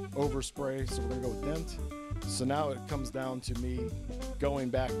 scuff, overspray. So we're going to go with dent. So now it comes down to me going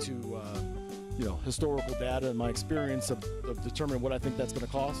back to historical data and my experience of determining what I think that's going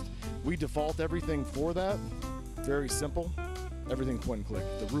to cost. We default everything for that. Very simple. Everything point and click.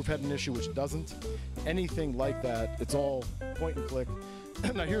 The roof had an issue, which doesn't. Anything like that, it's all point and click.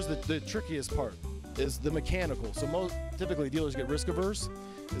 Now here's the trickiest part, is the mechanical. So typically dealers get risk averse,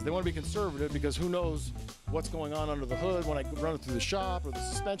 is they want to be conservative because who knows what's going on under the hood when I run it through the shop or the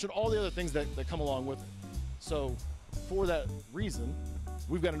suspension, all the other things that come along with it. So for that reason,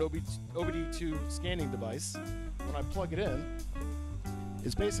 we've got an OBD2 scanning device. When I plug it in,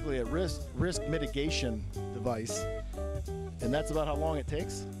 it's basically a risk mitigation device, and that's about how long it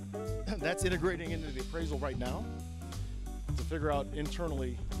takes. That's integrating into the appraisal right now to figure out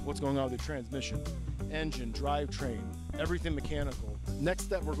internally what's going on with the transmission, engine, drivetrain, everything mechanical. Next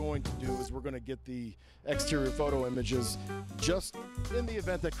step we're going to do is we're going to get the exterior photo images. Just in the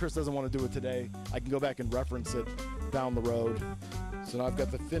event that Chris doesn't want to do it today, I can go back and reference it down the road. So now I've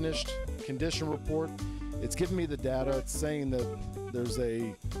got the finished condition report. It's giving me the data. It's saying that there's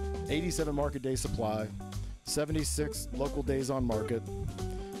a 87 market day supply, 76 local days on market.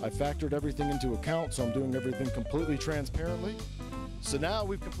 I factored everything into account, so I'm doing everything completely transparently. So now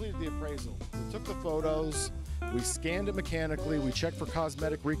we've completed the appraisal. We took the photos, we scanned it mechanically, we checked for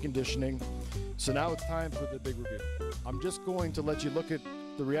cosmetic reconditioning. So now it's time for the big review. I'm just going to let you look at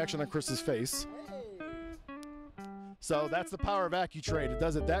the reaction on Chris's face. So that's the power of AccuTrade. It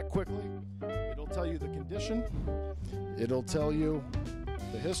does it that quickly. It'll tell you the condition. It'll tell you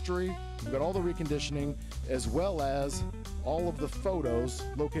the history. We've got all the reconditioning as well as all of the photos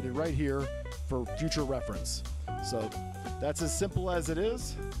located right here for future reference. So that's as simple as it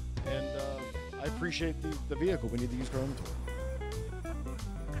is. And I appreciate the vehicle. We need to use car inventory.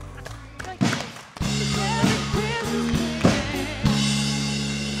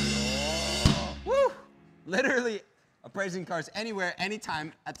 Woo! Literally appraising cars anywhere,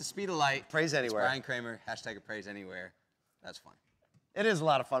 anytime, at the speed of light. Appraise anywhere. It's Brian Kramer, #appraise anywhere. That's fun. It is a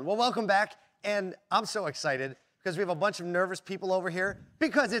lot of fun. Well, welcome back. And I'm so excited because we have a bunch of nervous people over here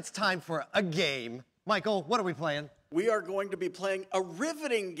because it's time for a game. Michael, what are we playing? We are going to be playing a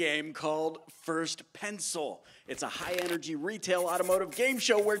riveting game called First Pencil. It's a high-energy retail automotive game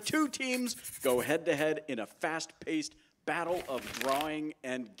show where 2 teams go head-to-head in a fast-paced battle of drawing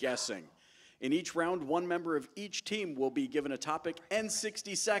and guessing. In each round, 1 member of each team will be given a topic and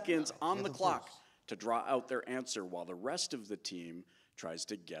 60 seconds on the clock to draw out their answer while the rest of the team tries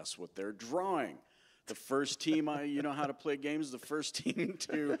to guess what they're drawing. The first team, you know how to play games, the first team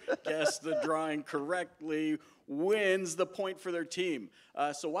to guess the drawing correctly wins the point for their team.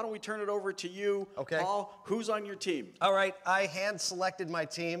 So why don't we turn it over to you, Paul? Who's on your team? All right, I hand-selected my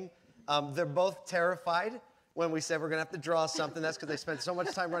team. They're both terrified when we said we're going to have to draw something. That's because they spent so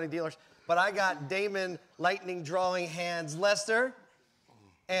much time running dealers. But I got Damon, lightning drawing hands, Lester.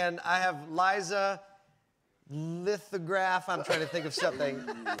 And I have Liza, lithograph. I'm trying to think of something.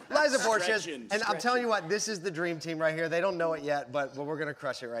 Liza Borches. And I'm telling you what, this is the dream team right here. They don't know it yet, but we're going to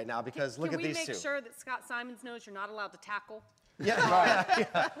crush it right now because look at these 2. Can we make sure that Scott Simons knows you're not allowed to tackle? Yeah,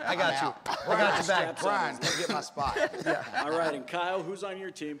 yeah. I got you. I got you back. Brian, come get my spot. All right, and Kyle, who's on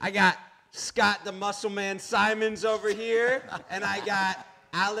your team? I got Scott the Muscle Man Simons over here, and I got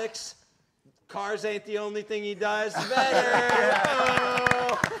Alex. Cars ain't the only thing he does better.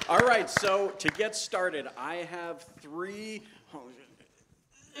 Oh. All right, so to get started, I have 3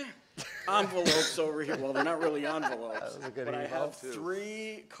 envelopes over here. Well, they're not really envelopes, but I have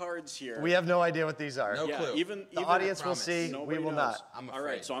 3 cards here. We have no idea what these are. No clue. Even the audience will see. Nobody we will knows. not. All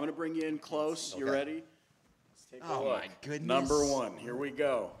right, so I'm going to bring you in close. You ready? Let's take a look. My goodness. Number 1. Here we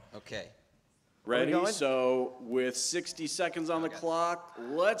go. Okay. Ready? So with 60 seconds on the clock,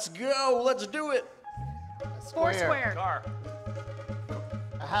 let's go. Let's do it. Square. Car.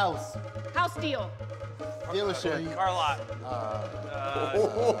 A house. House deal. Dealership. Car lot.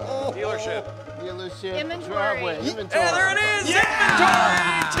 Dealership. Dealership. Inventory. Driveway. Inventory. Hey, there it is.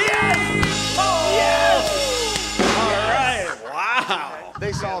 Yeah! Inventory. Yes. Oh, yes. All right. Wow.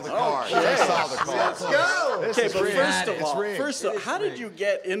 They saw the cars. Okay. I saw the cars. Let's go. Okay, but Rigged. first of all, how did you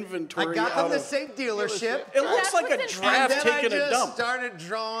get inventory? I got out from the of- same dealership. It looks like a draft and then taking I a just dump. started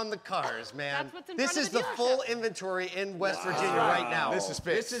drawing the cars, man. That's what's in This front is of the the full inventory in West Virginia right now. This is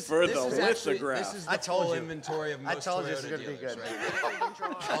fit. This is For this the is actually- lithograph. This is the I told full you. inventory of I most told you Toyota this was gonna be dealers good. right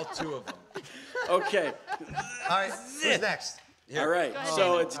now. All 2 of them. Okay. All right, who's next? All right.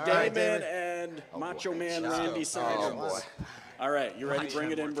 So it's All right, Damon David. and Macho Man Let's Randy go. Savage. boy. All right, you ready?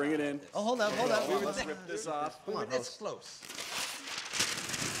 Bring it in. Bring it in. Oh, hold on. Let's rip this off. We're this close.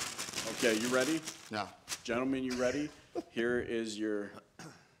 Okay, you ready? No. Gentlemen, you ready? Here is your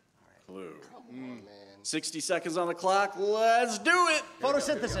clue. 60 seconds on the clock. Let's do it.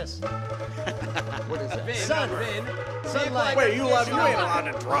 Photosynthesis. What is it? Sun. Sunlight. Wait, you ain't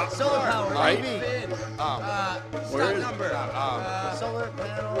allowed to drop. Solar power. Right? EV. Where is Number. Solar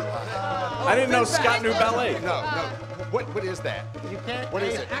panel. I didn't know Scott knew ballet. No. What is that? You can't. What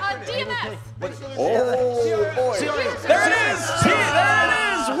is it? DMS. Oh boy! There it is! There it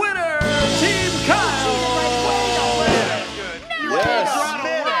is! Winner, Team Kyle. Yes.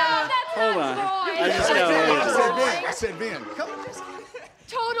 Hold on. I just got I said Ben.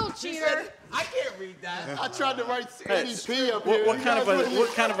 Total cheater. I can't read that. I tried to write ADP up here. What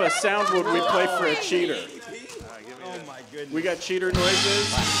kind of a sound would we play for a cheater? Oh my goodness. We got cheater noises.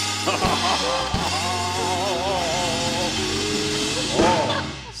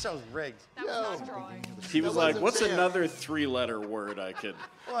 Sounds rigged. That was not drawing. He was like, "What's another 3-letter word I could?"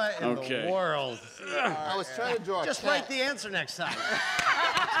 What in Okay. the world? I was trying to draw a Just cat. write the answer next time.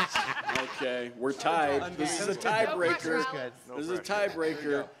 Okay, we're tied. This is a tiebreaker. Good. This is a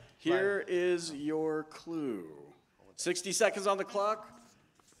tiebreaker. Here is your clue. 60 seconds on the clock,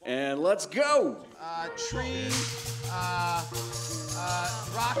 and let's go. Tree,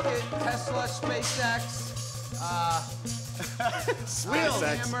 rocket, Tesla, SpaceX, Wheels.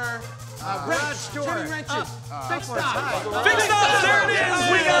 hammer, Garage door. turning wrenches. Fix stop. Fix stop. There it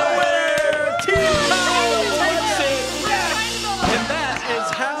is. We got a winner. Team Kyle takes it. And that is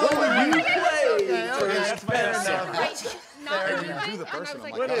how we play for his best. Do the person. I'm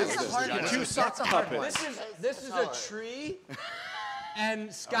like, What oh, is this this? is Two sock puppets. This is a tree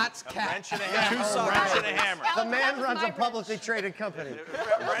and Scott's cat. Two sock puppets. The man runs a publicly traded company.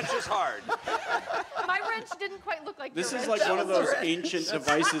 Wrench is hard. My wrench didn't quite look like This your is wrench. like one of those ancient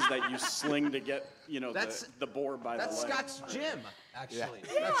devices that you sling to get, That's- the boar by the That's leg. Scott's gym, actually.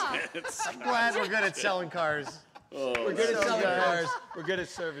 I'm glad we're good at selling cars. We're good at So selling good. cars. We're good at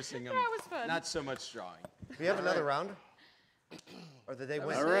servicing them. That was fun. Not so much drawing. We have another round? Or did they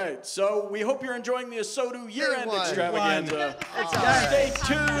win? All right, so we hope you're enjoying the ASOTU Year End won. Extravaganza. It's all right. Stay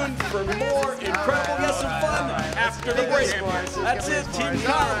tuned for more incredible guests and fun after the break. That's it, Team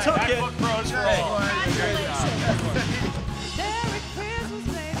Kyle took it.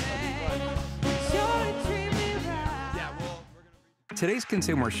 Today's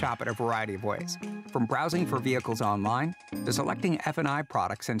consumers shop in a variety of ways, from browsing for vehicles online to selecting F&I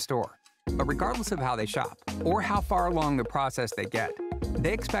products in store. But regardless of how they shop or how far along the process they get,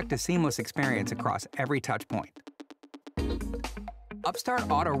 they expect a seamless experience across every touch point. Upstart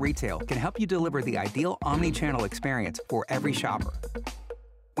Auto Retail can help you deliver the ideal omni-channel experience for every shopper.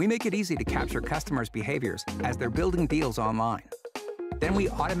 We make it easy to capture customers' behaviors as they're building deals online. Then we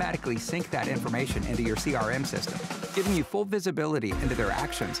automatically sync that information into your CRM system, giving you full visibility into their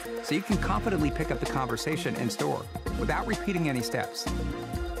actions so you can confidently pick up the conversation in store without repeating any steps.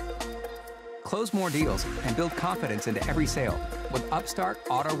 Close more deals and build confidence into every sale with Upstart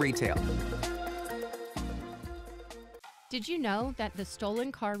Auto Retail. Did you know that the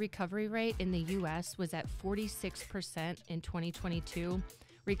stolen car recovery rate in the U.S. was at 46% in 2022?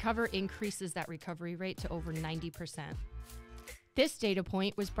 Recover increases that recovery rate to over 90%. This data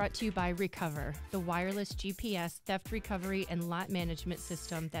point was brought to you by Recover, the wireless GPS theft recovery and lot management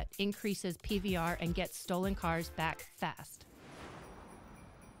system that increases PVR and gets stolen cars back fast.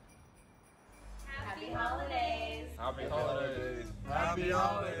 Happy holidays. Happy holidays. Happy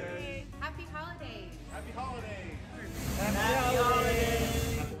holidays. Happy holidays. Happy holidays. Happy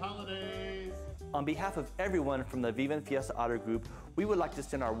holidays. Happy holidays. On behalf of everyone from the Viva and Fiesta Auto Group, we would like to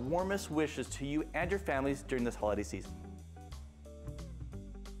send our warmest wishes to you and your families during this holiday season.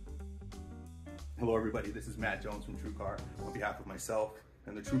 Hello everybody, this is Matt Jones from TrueCar. On behalf of myself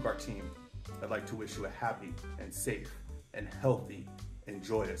and the TrueCar team, I'd like to wish you a happy and safe and healthy and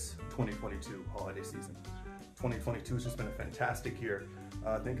joyous 2022 holiday season. 2022 has just been a fantastic year.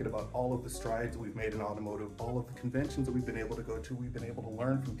 Thinking about all of the strides we've made in automotive, all of the conventions that we've been able to go to, we've been able to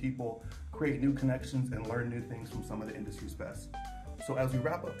learn from people, create new connections, and learn new things from some of the industry's best. So as we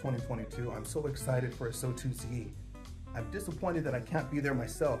wrap up 2022, I'm so excited for ASOTU's I'm disappointed that I can't be there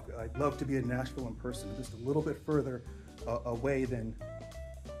myself. I'd love to be in Nashville in person, just a little bit further away than,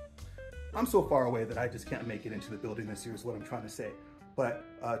 I'm so far away that I just can't make it into the building this year is what I'm trying to say. But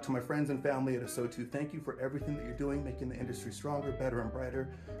to my friends and family at ASOTU, thank you for everything that you're doing, making the industry stronger, better, and brighter.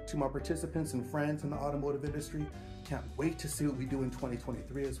 To my participants and friends in the automotive industry, can't wait to see what we do in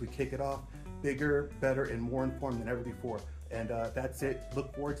 2023 as we kick it off, bigger, better, and more informed than ever before. And that's it.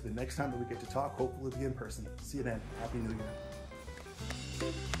 Look forward to the next time that we get to talk. Hopefully we'll be in person. See you then. Happy New Year.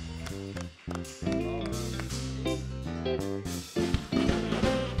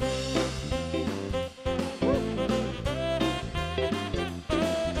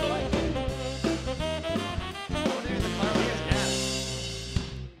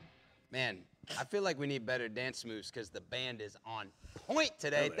 Man, I feel like we need better dance moves because the band is on point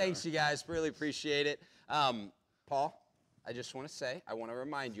today. Thanks, you guys. Really appreciate it. Paul, I just want to say, I want to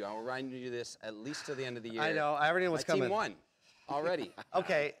remind you, I'll remind you this at least till the end of the year. I know. I already know what's coming. My team won already.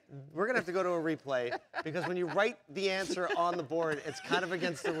 Okay, we're going to have to go to a replay because when you write the answer on the board, it's kind of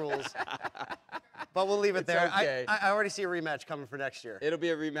against the rules. But we'll leave it there. Okay. I already see a rematch coming for next year. It'll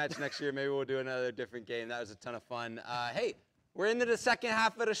be a rematch next year. Maybe we'll do another different game. That was a ton of fun. Hey, we're into the second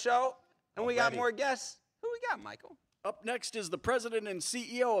half of the show, and we got more guests. Who we got, Michael? Up next is the president and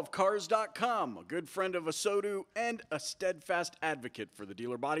CEO of Cars.com, a good friend of ASOTU and a steadfast advocate for the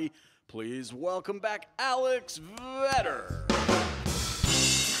dealer body. Please welcome back Alex Vetter.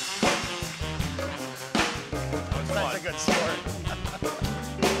 That's a good sport.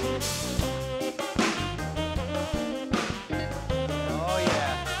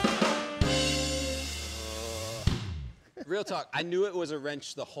 Real talk, I knew it was a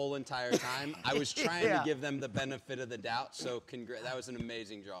wrench the whole entire time. I was trying to give them the benefit of the doubt, so that was an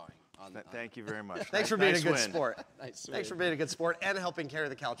amazing drawing. Thank you very much. Thanks for being a good sport. Nice Thanks for being a good sport and helping carry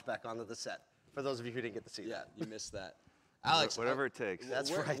the couch back onto the set, for those of you who didn't get to see that. Yeah, you missed that. Alex, whatever it takes.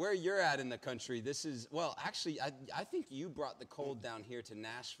 That's right. Where you're at in the country, this is, well, actually, I think you brought the cold down here to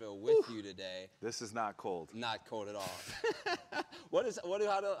Nashville with you today. This is not cold. Not cold at all. What do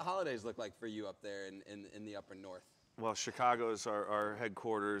holidays look like for you up there in the upper north? Well, Chicago's our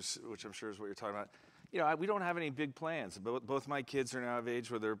headquarters, which I'm sure is what you're talking about. You know, we don't have any big plans. Both my kids are now of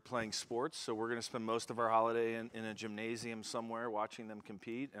age where they're playing sports, so we're going to spend most of our holiday in a gymnasium somewhere watching them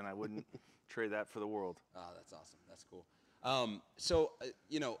compete, and I wouldn't trade that for the world. Oh, that's awesome. That's cool.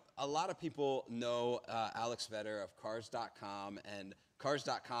 You know, a lot of people know Alex Vetter of Cars.com, and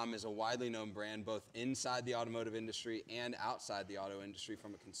Cars.com is a widely known brand both inside the automotive industry and outside the auto industry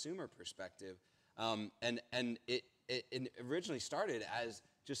from a consumer perspective. And it originally started as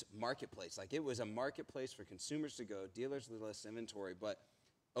just marketplace. Like, it was a marketplace for consumers to go, dealers to list inventory. But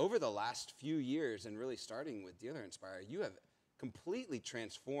over the last few years, and really starting with Dealer Inspire, you have completely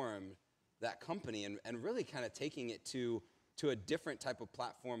transformed that company and really kind of taking it to a different type of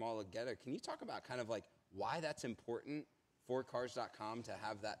platform altogether. Can you talk about kind of like why that's important for Cars.com to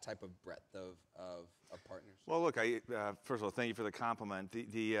have that type of breadth of partners? Well, look, first of all, thank you for the compliment.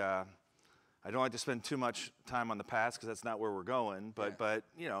 I don't like to spend too much time on the past because that's not where we're going. But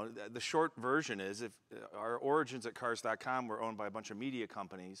you know, the short version is, if our origins at Cars.com were owned by a bunch of media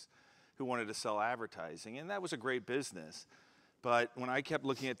companies who wanted to sell advertising, and that was a great business. But when I kept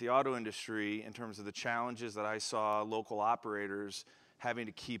looking at the auto industry in terms of the challenges that I saw local operators having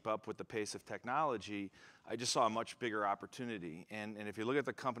to keep up with the pace of technology, I just saw a much bigger opportunity. And if you look at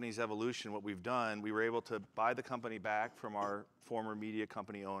the company's evolution, what we've done, we were able to buy the company back from our former media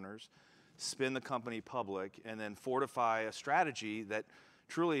company owners, spin the company public, and then fortify a strategy that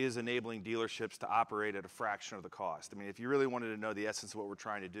truly is enabling dealerships to operate at a fraction of the cost. I mean, if you really wanted to know the essence of what we're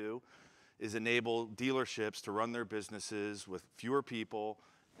trying to do, is enable dealerships to run their businesses with fewer people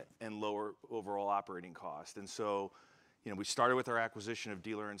and lower overall operating cost. And so, you know, we started with our acquisition of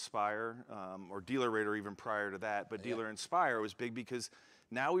Dealer Inspire, or Dealer Radar even prior to that, but Dealer Inspire was big because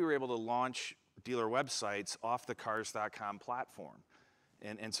now we were able to launch dealer websites off the Cars.com platform.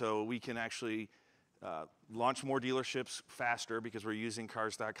 And so we can actually launch more dealerships faster because we're using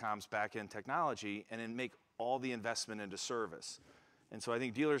Cars.com's back-end technology, and then make all the investment into service. And so I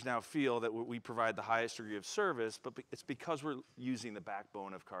think dealers now feel that we provide the highest degree of service, but it's because we're using the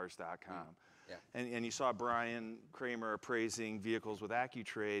backbone of Cars.com. Yeah. And you saw Brian Kramer appraising vehicles with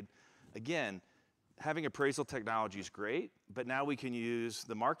AccuTrade. Again, having appraisal technology is great, but now we can use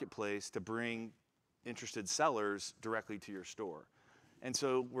the marketplace to bring interested sellers directly to your store. And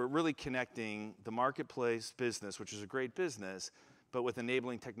so we're really connecting the marketplace business, which is a great business, but with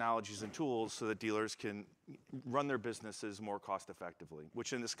enabling technologies and tools so that dealers can run their businesses more cost effectively,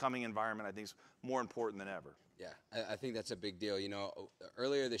 which in this coming environment I think is more important than ever. Yeah, I think that's a big deal. You know,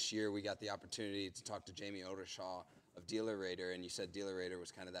 earlier this year we got the opportunity to talk to Jamie Odershaw Dealer Rater, and you said Dealer Rater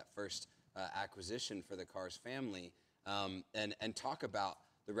was kind of that first acquisition for the Cars family, and talk about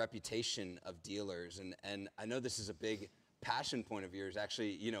the reputation of dealers. And I know this is a big passion point of yours.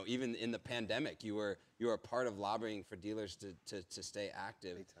 Actually, you know, even in the pandemic, you were a part of lobbying for dealers to stay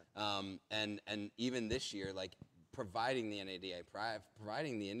active. And even this year, like providing the NADA,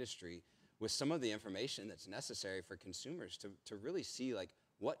 providing the industry with some of the information that's necessary for consumers to really see like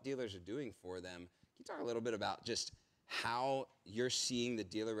what dealers are doing for them. Can you talk a little bit about just how you're seeing the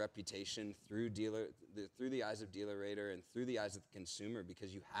dealer reputation through the eyes of Dealer Rater and through the eyes of the consumer,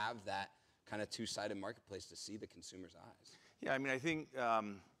 because you have that kind of two-sided marketplace to see the consumer's eyes? Yeah, I mean, I think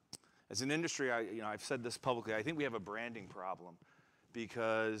as an industry, I've said this publicly, I think we have a branding problem,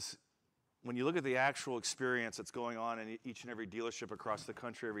 because when you look at the actual experience that's going on in each and every dealership across the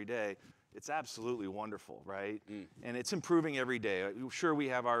country every day, it's absolutely wonderful, right? And it's improving every day. Sure, we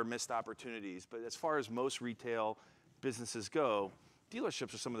have our missed opportunities, but as far as most retail businesses go,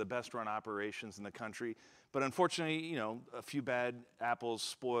 dealerships are some of the best run operations in the country. But unfortunately, you know, a few bad apples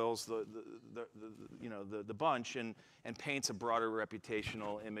spoils the bunch and paints a broader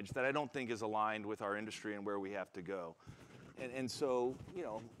reputational image that I don't think is aligned with our industry and where we have to go. And so, you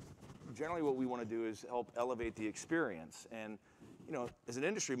know, generally what we want to do is help elevate the experience. And, you know, as an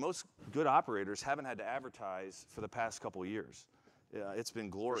industry, most good operators haven't had to advertise for the past couple of years. It's been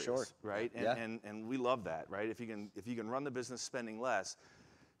glorious, right? And we love that, right? If you can run the business spending less.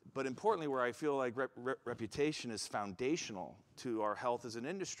 But importantly, where I feel like reputation is foundational to our health as an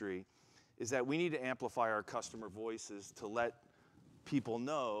industry, is that we need to amplify our customer voices to let people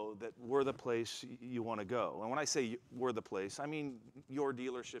know that we're the place you want to go. And when I say we're the place, I mean your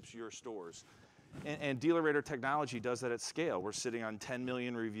dealerships, your stores. And Dealer Rater technology does that at scale. We're sitting on 10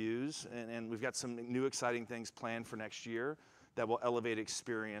 million reviews, and we've got some new exciting things planned for next year that will elevate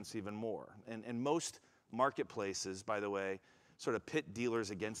experience even more. And most marketplaces, by the way, sort of pit dealers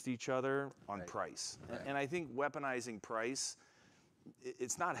against each other on price. And I think weaponizing price,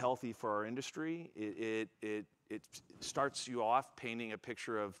 it's not healthy for our industry. It starts you off painting a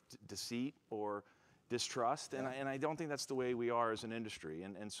picture of deceit or distrust, and I don't think that's the way we are as an industry.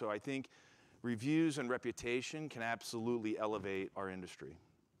 And so I think reviews and reputation can absolutely elevate our industry.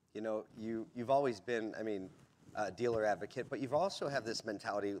 You know, you've always been, I mean, a dealer advocate, but you've also have this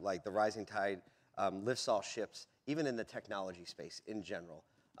mentality like the rising tide lifts all ships, even in the technology space in general.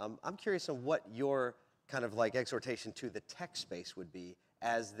 I'm curious on what your kind of like exhortation to the tech space would be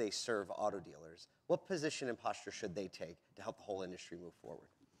as they serve auto dealers. What position and posture should they take to help the whole industry move forward?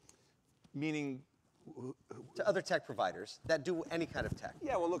 Meaning? To other tech providers that do any kind of tech.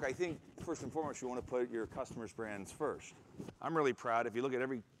 Yeah, well, look, I think first and foremost, you want to put your customers' brands first. I'm really proud. If you look at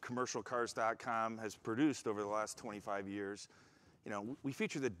every commercial Cars.com has produced over the last 25 years, you know, we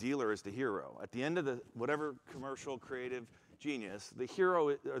feature the dealer as the hero. At the end of whatever commercial creative genius, the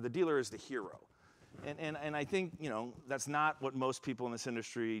hero or the dealer is the hero. And I think, you know, that's not what most people in this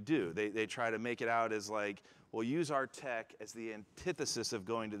industry do. They try to make it out as like, well, use our tech as the antithesis of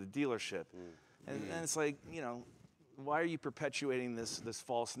going to the dealership. And it's like, you know, why are you perpetuating this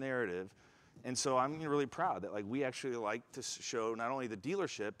false narrative? And so I'm really proud that like we actually like to show not only the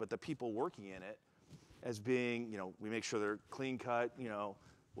dealership, but the people working in it as being, you know, we make sure they're clean cut, you know,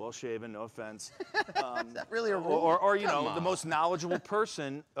 well shaven, no offense. Is that really a rule? Or you know, the most knowledgeable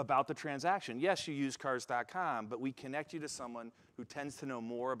person about the transaction. Yes, you use Cars.com, but we connect you to someone who tends to know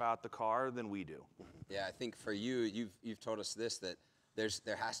more about the car than we do. Yeah, I think for you, you've told us this, that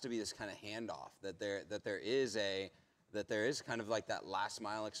there has to be this kind of handoff, that there is kind of like that last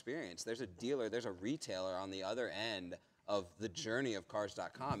mile experience. There's a dealer, there's a retailer on the other end of the journey of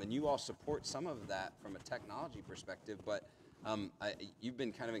Cars.com, and you all support some of that from a technology perspective, but you've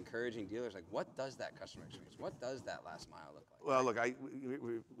been kind of encouraging dealers, like what does that customer experience, what does that last mile look like? Well, look,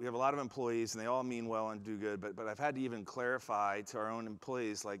 we have a lot of employees, and they all mean well and do good, but I've had to even clarify to our own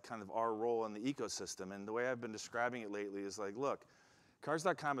employees like kind of our role in the ecosystem, and the way I've been describing it lately is like, look,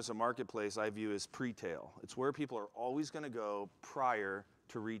 Cars.com is a marketplace I view as pre-tail. It's where people are always going to go prior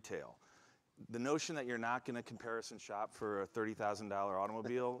to retail. The notion that you're not going to comparison shop for a $30,000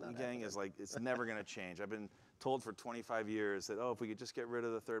 automobile, gang, is like, it's never going to change. I've been told for 25 years that, oh, if we could just get rid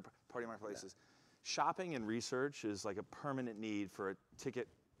of the third-party marketplaces. Shopping and research is like a permanent need for a ticket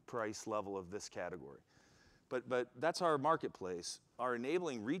price level of this category. But that's our marketplace. Our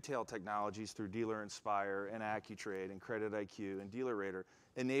enabling retail technologies through Dealer Inspire and AccuTrade and Credit IQ and Dealer Rater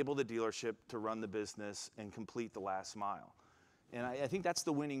enable the dealership to run the business and complete the last mile. And I think that's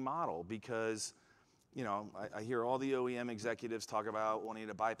the winning model because, you know, I hear all the OEM executives talk about wanting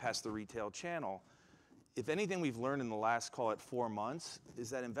to bypass the retail channel. if anything we've learned in the last, call it 4 months, is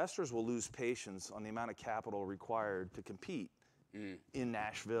that investors will lose patience on the amount of capital required to compete in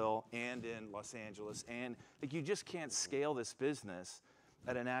Nashville and in Los Angeles. And like, you just can't scale this business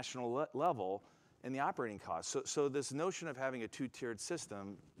at a national level and the operating costs. So this notion of having a two-tiered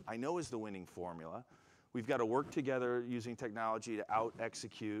system, I know is the winning formula. We've got to work together using technology to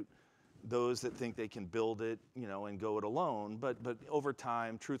out-execute those that think they can build it, you know, and go it alone. But over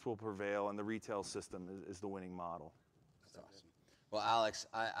time, truth will prevail, and the retail system is the winning model. That's awesome. Well, Alex,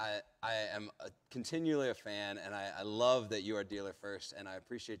 I am continually a fan, and I love that you are dealer first, and I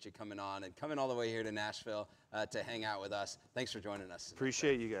appreciate you coming on and coming all the way here to Nashville to hang out with us. Thanks for joining us.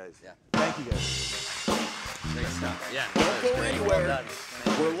 Appreciate you guys. Yeah. Thank you guys. Great stuff. Yeah. Don't go anywhere.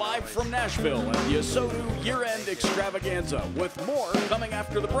 We're live from Nashville at the ASOTU Year End Extravaganza with more coming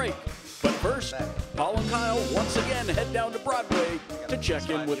after the break. But first, Paul and Kyle once again head down to Broadway to check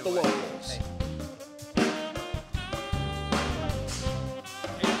in with the locals.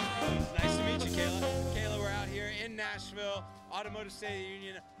 Nice to meet you, Kayla. Kayla, we're out here in Nashville, Automotive State of the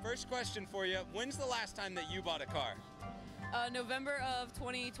Union. First question for you, when's the last time that you bought a car? November of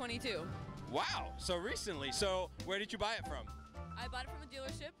 2022. Wow, so recently. So where did you buy it from? I bought it from a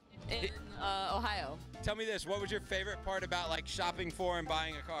dealership in Ohio. Tell me this, what was your favorite part about like shopping for and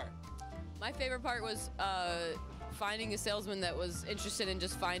buying a car? My favorite part was finding a salesman that was interested in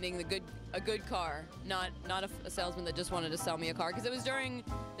just finding a good car, not a salesman that just wanted to sell me a car. Because it was during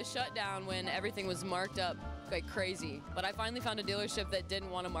the shutdown when everything was marked up like crazy. But I finally found a dealership that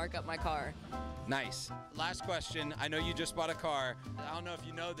didn't want to mark up my car. Nice. Last question. I know you just bought a car. I don't know if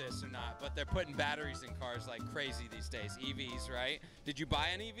you know this or not, but they're putting batteries in cars like crazy these days, EVs, right? Did you buy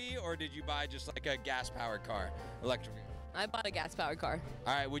an EV or did you buy just like a gas-powered car, electric vehicle? I bought a gas-powered car.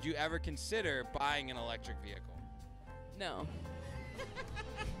 All right, would you ever consider buying an electric vehicle? No.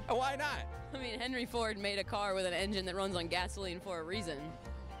 Why not? I mean, Henry Ford made a car with an engine that runs on gasoline for a reason.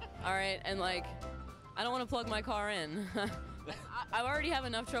 All right, and like, I don't want to plug my car in. I already have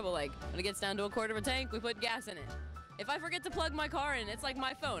enough trouble, like, when it gets down to a quarter of a tank, we put gas in it. If I forget to plug my car in, it's like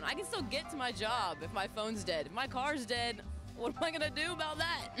my phone. I can still get to my job if my phone's dead. If my car's dead, what am I gonna do about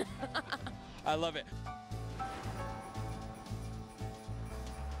that? I love it.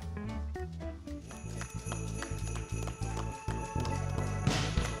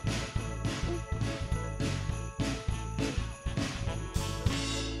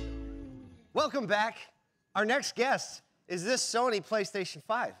 Welcome back. Our next guest is this Sony PlayStation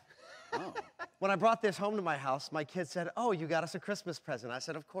 5. Oh. When I brought this home to my house, my kid said, "Oh, you got us a Christmas present." I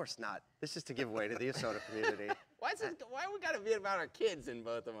said, "Of course not. This is to give away to the ASOTU community." Why we gotta be about our kids in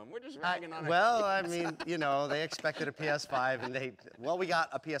both of them? We're just ragging on our Well, kids. I mean, you know, they expected a PS5, and we got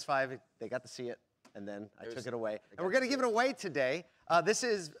a PS5. They got to see it, and then I took it away. And we're going to give it away today. This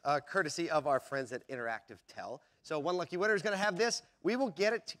is courtesy of our friends at Interactive Tel. So one lucky winner is going to have this. We will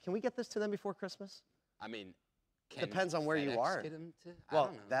get it. Can we get this to them before Christmas? I mean, depends on where you are.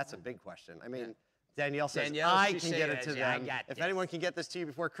 Well, that's a big question. I mean, Danielle says I can get it to them. If anyone can get this to you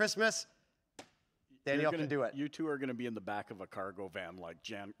before Christmas, Danielle can do it. You two are going to be in the back of a cargo van like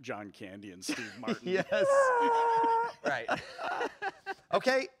John Candy and Steve Martin. Yes. Right.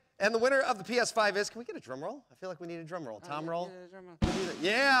 Okay, and the winner of the PS5 is, can we get a drum roll? I feel like we need a drum roll. Tom roll?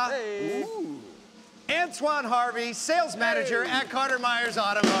 Yeah. Hey. Ooh. Antoine Harvey, sales manager at Carter Myers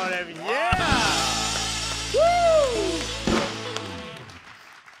Automotive. Yeah. Woo!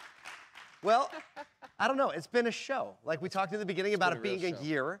 Well, I don't know. It's been a show. Like we talked in the beginning about it being a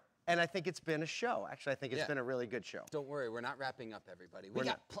year, and I think it's been a show. Actually, I think it's been a really good show. Don't worry, we're not wrapping up, everybody. We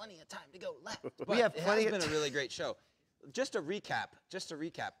got plenty of time to go left. We have plenty. It has been a really great show. Just to recap,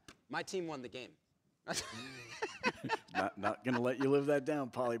 my team won the game. Not gonna let you live that down,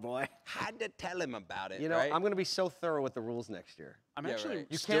 Polly boy. Had to tell him about it. You know, right? I'm gonna be so thorough with the rules next year. I'm actually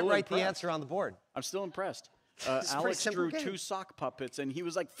You still can't write the impressed. answer on the board. I'm still impressed. It's a pretty Alex simple drew game. 2 sock puppets, and he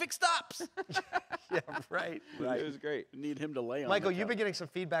was like, "Fix stops." Yeah, right. It was great. Need him to lay on. Michael, the you've been couch. getting some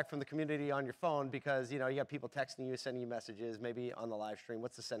feedback from the community on your phone because, you know, you got people texting you, sending you messages, maybe on the live stream.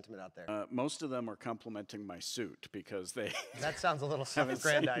 What's the sentiment out there? Most of them are complimenting my suit because they. That sounds a little haven't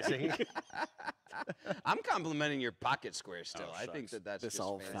seen self-aggrandizing. I'm complimenting your pocket square still. Oh, I think shucks. that's this just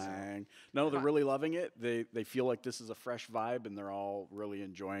all fancy. thing. No, they're really loving it. They feel like this is a fresh vibe, and they're all really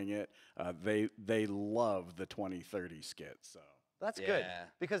enjoying it. They love the 2030 skit. So That's good,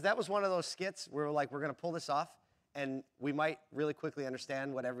 because that was one of those skits where we're like, we're going to pull this off, and we might really quickly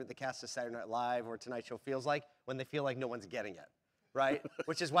understand whatever the cast of Saturday Night Live or Tonight Show feels like when they feel like no one's getting it. right?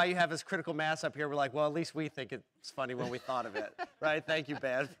 Which is why you have this critical mass up here. We're like, well, at least we think it's funny when we thought of it, right? Thank you,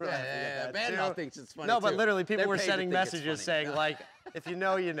 Ben. Ben now thinks it's funny No, but too. literally, people They're were paid to sending think it's messages funny. saying, like, if you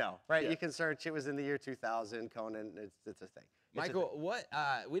know, you know, right? Yeah. You can search. It was in the year 2000, Conan. It's a thing. Michael, what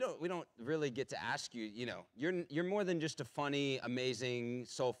we don't really get to ask you. You know, you're more than just a funny, amazing,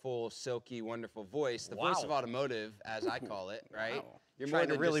 soulful, silky, wonderful voice. The voice of automotive, as I call it, right? Wow. You're trying more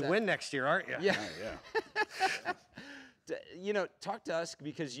to than really just that. win next year, aren't you? Yeah. yeah. You know, talk to us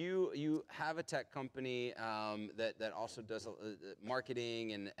because you have a tech company that also does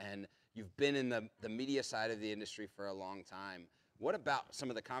marketing and you've been in the media side of the industry for a long time. What about some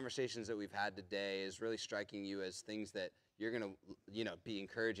of the conversations that we've had today is really striking you as things that you're going to, be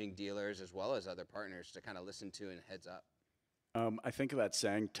encouraging dealers as well as other partners to kind of listen to and heads up? I think of that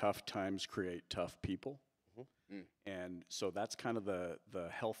saying, tough times create tough people. Mm. And so that's kind of the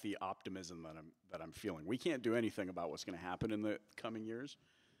healthy optimism that I'm feeling. We can't do anything about what's going to happen in the coming years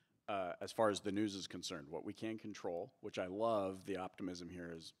as far as the news is concerned. What we can control, which I love the optimism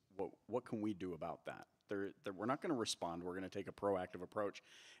here, is what can we do about that? We're not going to respond. We're going to take a proactive approach.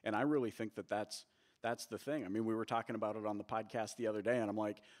 And I really think that's the thing. I mean, we were talking about it on the podcast the other day, and I'm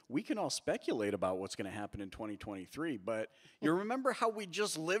like, we can all speculate about what's going to happen in 2023, but you remember how we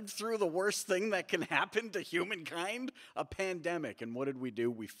just lived through the worst thing that can happen to humankind? A pandemic. And what did we do?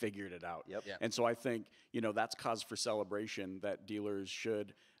 We figured it out. Yep. And so I think, that's cause for celebration, that dealers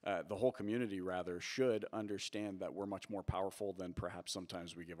should, the whole community rather, should understand that we're much more powerful than perhaps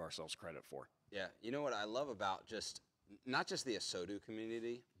sometimes we give ourselves credit for. Yeah. You know what I love about not just the ASOTU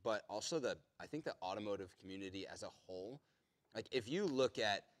community, but also I think the automotive community as a whole. Like if you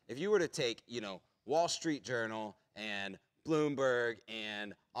were to take, Wall Street Journal and Bloomberg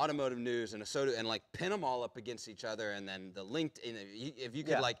and Automotive News and ASOTU and like pin them all up against each other, and then the LinkedIn, if you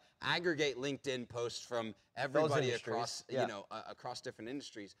could like aggregate LinkedIn posts from everybody across, across different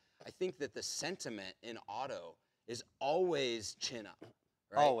industries, I think that the sentiment in auto is always chin up.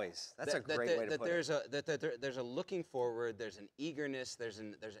 Right? Always. That's a great way to put it. There's a looking forward, there's an eagerness, there's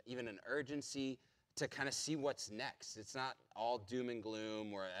even an urgency to kind of see what's next. It's not all doom and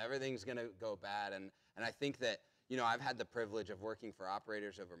gloom where everything's going to go bad. And I think that, I've had the privilege of working for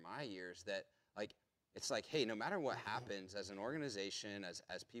operators over my years that, like, it's like, hey, no matter what happens as an organization,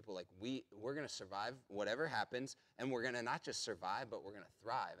 as people, like, we're going to survive whatever happens, and we're going to not just survive, but we're going to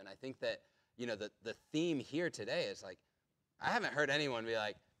thrive. And I think that, the theme here today is, like, I haven't heard anyone be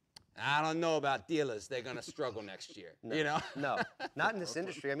like, I don't know about dealers. They're going to struggle next year. No, not in this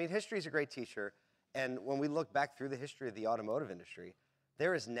industry. I mean, history is a great teacher. And when we look back through the history of the automotive industry,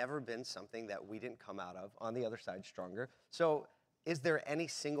 there has never been something that we didn't come out of on the other side stronger. So is there any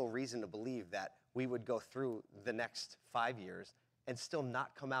single reason to believe that we would go through the next 5 years and still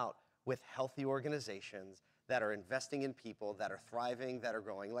not come out with healthy organizations that are investing in people, that are thriving, that are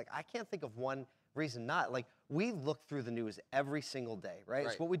growing? Like, I can't think of one reason not. Like, we look through the news every single day, right?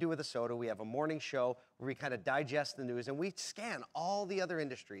 It's what we do with ASOTU. We have a morning show where we kind of digest the news and we scan all the other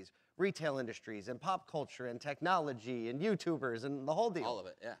industries, retail industries and pop culture and technology and YouTubers and the whole deal. All of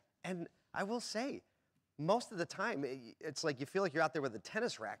it, yeah. And I will say, most of the time, it's like you feel like you're out there with a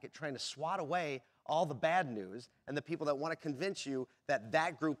tennis racket trying to swat away all the bad news and the people that want to convince you that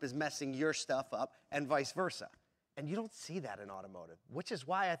that group is messing your stuff up and vice versa. And you don't see that in automotive, which is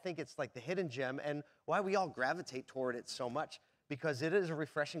why I think it's like the hidden gem and why we all gravitate toward it so much, because it is a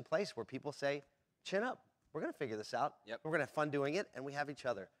refreshing place where people say, chin up, we're going to figure this out. Yep. We're going to have fun doing it, and we have each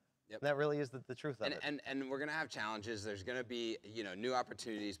other. Yep. That really is the truth of it. And we're going to have challenges. There's going to be, new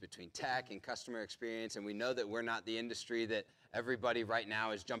opportunities between tech and customer experience, and we know that we're not the industry that everybody right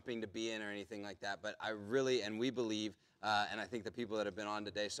now is jumping to be in or anything like that, but we believe, and I think the people that have been on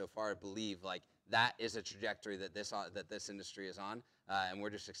today so far believe, like, that is a trajectory that this industry is on, and we're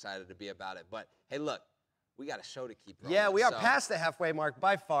just excited to be about it. But hey, look, we got a show to keep rolling. Yeah, we are past the halfway mark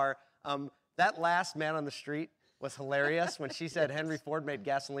by far. That last man on the street was hilarious when she said Henry Ford made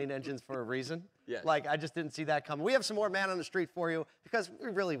gasoline engines for a reason. Yeah. Like, I just didn't see that coming. We have some more man on the street for you because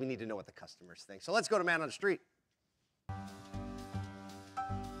we need to know what the customers think. So let's go to man on the street. All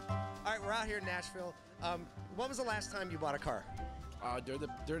right, we're out here in Nashville. When was the last time you bought a car? During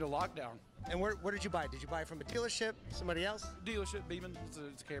the lockdown. And where did you buy? Did you buy it from a dealership? Somebody else? Dealership, Beeman. It's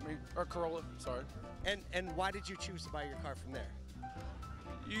a Camry or Corolla. Sorry. And why did you choose to buy your car from there?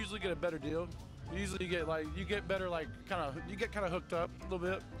 You usually get a better deal. Usually you get better, like, you get kind of hooked up a little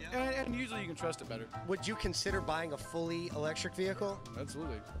bit, and usually you can trust it better. Would you consider buying a fully electric vehicle?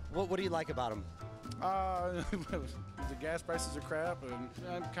 Absolutely. What do you like about them? The gas prices are crap, and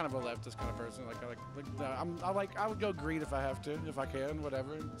I'm kind of a leftist kind of person. I would go green if I have to, if I can,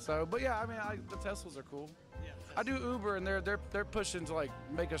 whatever. So, but yeah, I mean, the Teslas are cool. Yeah. I do Uber, and they're pushing to like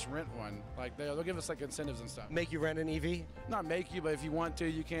make us rent one. Like they'll give us like incentives and stuff. Make you rent an EV? Not make you, but if you want to,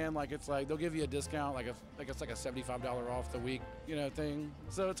 you can. Like it's like they'll give you a discount, like it's like a $75 off the week, thing.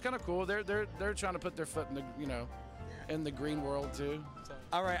 So it's kind of cool. They're trying to put their foot in the in the green world too. So.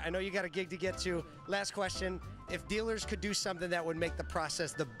 All right, I know you got a gig to get to. Last question. If dealers could do something that would make the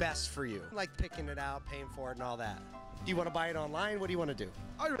process the best for you, like picking it out, paying for it, and all that, do you want to buy it online? What do you want to do?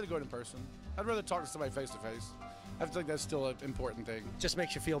 I'd rather go in person. I'd rather talk to somebody face to face. I think that's still an important thing. Just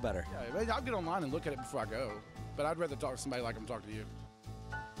makes you feel better. Yeah, I'll get online and look at it before I go, but I'd rather talk to somebody like I'm talking to you.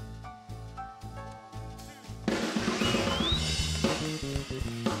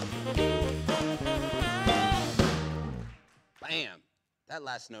 Bam. That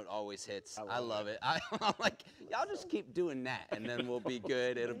last note always hits. I love it. I'm like, y'all just keep doing that, and then we'll be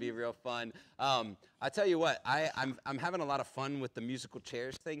good. It'll be real fun. I tell you what, I'm having a lot of fun with the musical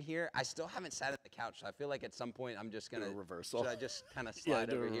chairs thing here. I still haven't sat at the couch, so I feel like at some point I'm just gonna reversal. Should I just kind of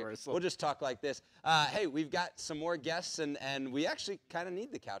slide over here? Reversal. We'll just talk like this. Hey, we've got some more guests, and we actually kind of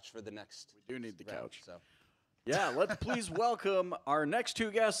need the couch for the next. We do need the round, couch. So. Yeah, let's please welcome our next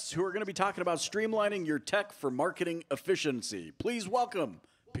two guests who are going to be talking about streamlining your tech for marketing efficiency. Please welcome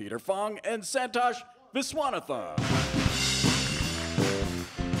Peter Fong and Santosh Viswanathan.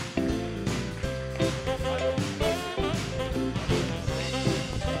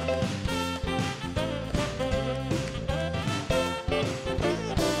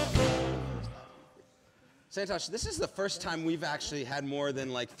 Santosh, this is the first time we've actually had more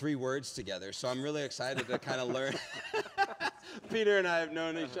than like 3 words together, so I'm really excited to kind of learn. Peter and I have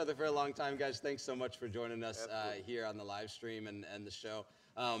known each other for a long time, guys. Thanks so much for joining us here on the live stream and the show.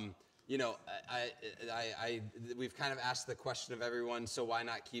 We've kind of asked the question of everyone, so why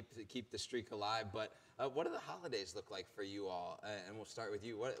not keep the streak alive? But what do the holidays look like for you all? And we'll start with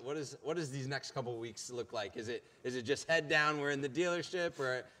you. What does these next couple weeks look like? Is it just head down, we're in the dealership,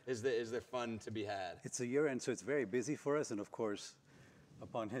 or is there fun to be had? It's a year end, so it's very busy for us, and of course,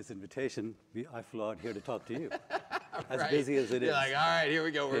 upon his invitation, I flew out here to talk to you. As busy as it is. You're like, all right, here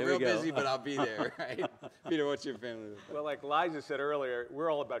we go. We're real busy, but I'll be there, right? Peter, what's your family look like? Well, like Liza said earlier,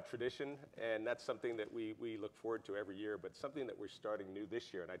 we're all about tradition, and that's something that we look forward to every year, but something that we're starting new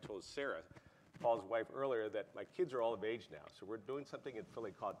this year. And I told Sarah, Paul's wife, earlier that my kids are all of age now, so we're doing something in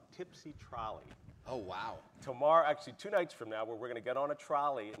Philly called Tipsy Trolley. Oh, wow. Tomorrow, actually 2 nights from now, we're going to get on a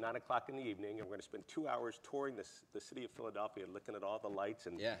trolley at 9 o'clock in the evening, and we're going to spend 2 hours touring the city of Philadelphia, looking at all the lights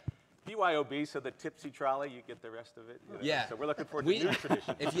and BYOB, so the Tipsy Trolley, you get the rest of it. Yeah. So we're looking forward to new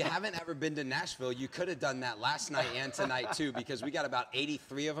tradition. If you haven't ever been to Nashville, you could have done that last night and tonight too, because we got about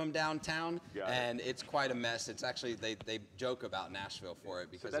 83 of them downtown, and it's quite a mess. It's actually, they joke about Nashville for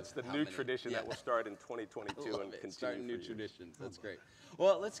it because so that's the new tradition that will start in 2022 and continue. Starting new traditions. That's great.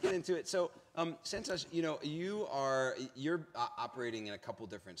 Well, let's get into it. So, Santosh, you're operating in a couple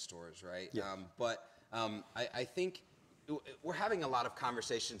different stores, right? Yeah. I think we're having a lot of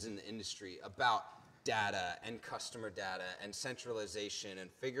conversations in the industry about data and customer data and centralization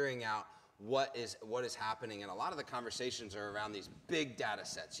and figuring out what is happening. And a lot of the conversations are around these big data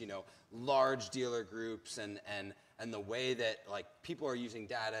sets, large dealer groups and the way that like people are using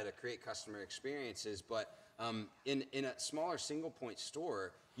data to create customer experiences. But in a smaller single point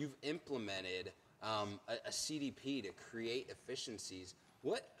store, you've implemented a CDP to create efficiencies.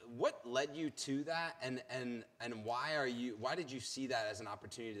 What led you to that, and why did you see that as an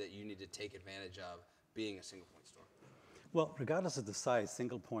opportunity that you need to take advantage of being a single point store? Well, regardless of the size,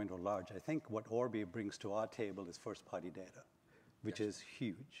 single point or large, I think what Orbee brings to our table is first party data, which is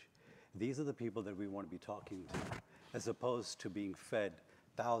huge. These are the people that we want to be talking to, as opposed to being fed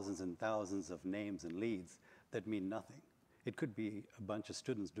thousands and thousands of names and leads that mean nothing. It could be a bunch of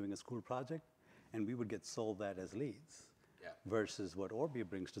students doing a school project, and we would get sold that as leads. Versus what Orbee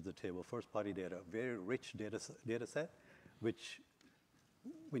brings to the table, first-party data, very rich data set, which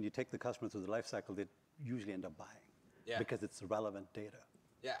when you take the customer through the life cycle, they usually end up buying because it's relevant data.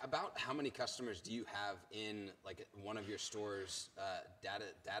 Yeah, about how many customers do you have in like one of your stores'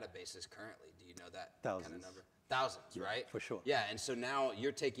 databases currently? Do you know that Thousands. kind of number? Thousands, right? For sure. Yeah, and so now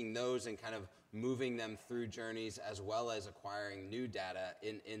you're taking those and kind of moving them through journeys as well as acquiring new data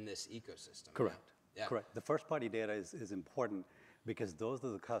in this ecosystem. Correct. Yeah. Correct. The first-party data is important because those are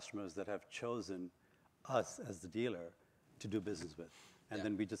the customers that have chosen us as the dealer to do business with. And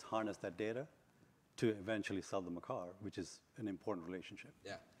then we just harness that data to eventually sell them a car, which is an important relationship.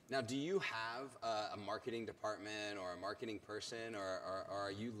 Yeah. Now, do you have a marketing department or a marketing person, or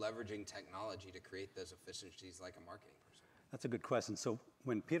are you leveraging technology to create those efficiencies like a marketing person? That's a good question. So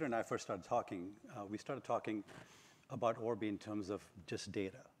when Peter and I first started talking, we started talking about Orbee in terms of just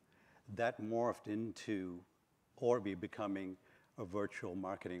data. That morphed into Orbee becoming a virtual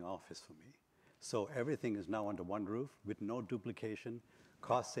marketing office for me. So everything is now under one roof with no duplication,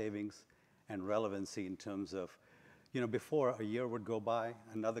 cost savings, and relevancy in terms of, before a year would go by,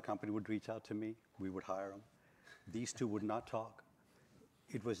 another company would reach out to me, we would hire them. These two would not talk.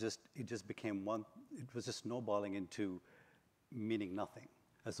 It just became one, it was just snowballing into meaning nothing,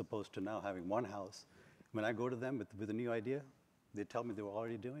 as opposed to now having one house. When I go to them with a new idea, they tell me they were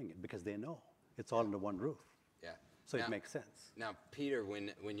already doing it because they know it's all under one roof. Yeah. So it makes sense. Now, Peter,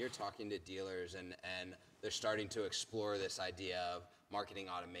 when you're talking to dealers and they're starting to explore this idea of marketing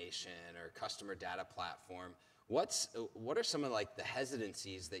automation or customer data platform, what are some of like the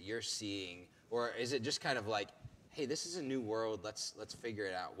hesitancies that you're seeing, or is it just kind of like, hey, this is a new world, let's figure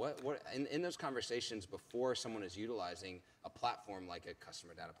it out? What in those conversations before someone is utilizing a platform like a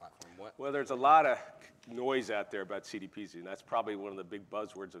customer data platform, Well, there's a lot of noise out there about CDPs, and that's probably one of the big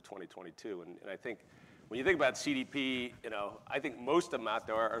buzzwords of 2022. And I think when you think about CDP, I think most of them out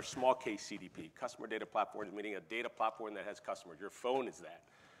there are small case CDP, customer data platforms, meaning a data platform that has customers. Your phone is that.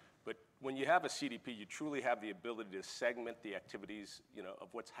 But when you have a CDP, you truly have the ability to segment the activities, of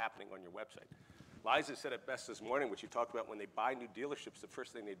what's happening on your website. Liza said it best this morning, which you talked about when they buy new dealerships, the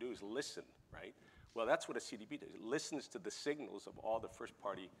first thing they do is listen, right? Well, that's what a CDP does. It listens to the signals of all the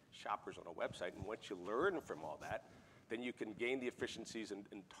first-party shoppers on a website, and once you learn from all that, then you can gain the efficiencies and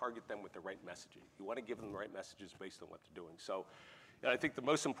target them with the right messaging. You want to give them the right messages based on what they're doing. So I think the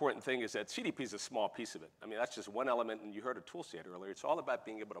most important thing is that CDP is a small piece of it. I mean, that's just one element, and you heard Atul say it earlier. It's all about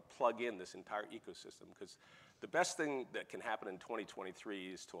being able to plug in this entire ecosystem, because the best thing that can happen in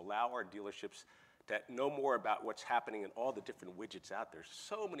 2023 is to allow our dealerships that know more about what's happening in all the different widgets out there.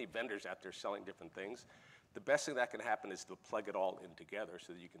 So many vendors out there selling different things. The best thing that can happen is to plug it all in together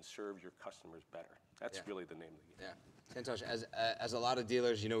so that you can serve your customers better. That's really the name of the game. Yeah. Santosh, as a lot of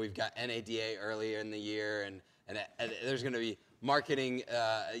dealers, we've got NADA earlier in the year, and there's going to be marketing,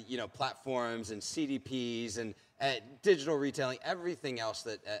 platforms and CDPs and digital retailing, everything else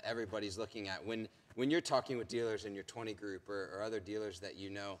that everybody's looking at. When you're talking with dealers in your 20 group or other dealers that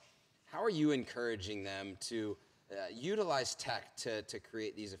how are you encouraging them to utilize tech to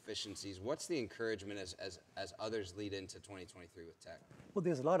create these efficiencies? What's the encouragement as others lead into 2023 with tech? Well,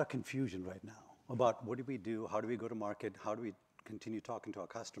 there's a lot of confusion right now about what do we do, how do we go to market, how do we continue talking to our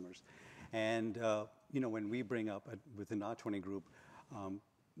customers. And when we bring up within our 20 group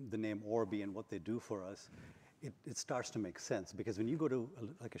the name Orbee and what they do for us, it starts to make sense. Because when you go to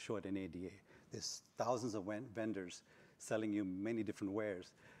a show at NADA, there's thousands of vendors selling you many different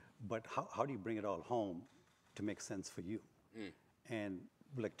wares. But how do you bring it all home to make sense for you? And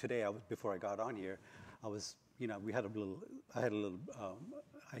like today, before I got on here, I had a little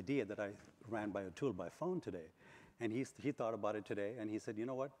idea that I ran by Atul by phone today. And he thought about it today, and he said, you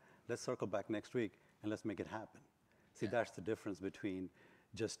know what, let's circle back next week and let's make it happen. See, that's the difference between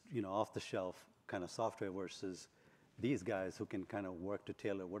just off-the-shelf kind of software versus these guys who can kind of work to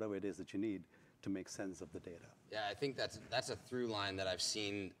tailor whatever it is that you need to make sense of the data. Yeah, I think that's a through line that I've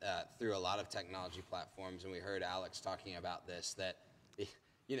seen through a lot of technology platforms, and we heard Alex talking about this, that,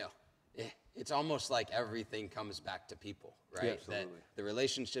 it's almost like everything comes back to people, right? Yeah, absolutely. That the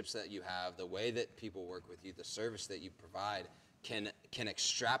relationships that you have, the way that people work with you, the service that you provide can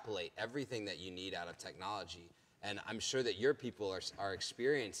extrapolate everything that you need out of technology. And I'm sure that your people are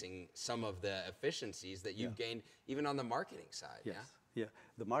experiencing some of the efficiencies that you've gained even on the marketing side. Yes. Yeah,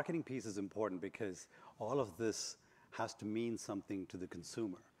 the marketing piece is important because all of this has to mean something to the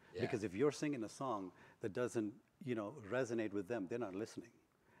consumer. Yeah. Because if you're singing a song that doesn't, resonate with them, they're not listening.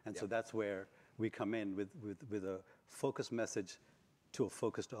 And so that's where we come in with a focused message to a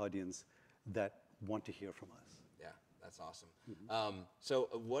focused audience that want to hear from us. Yeah, that's awesome. So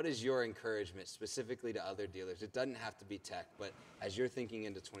what is your encouragement specifically to other dealers? It doesn't have to be tech, but as you're thinking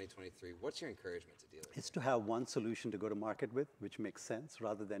into 2023, what's your encouragement to dealers? It's to have one solution to go to market with, which makes sense,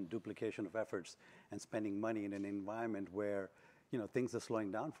 rather than duplication of efforts and spending money in an environment where, things are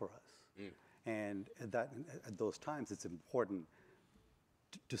slowing down for us. And at those times, it's important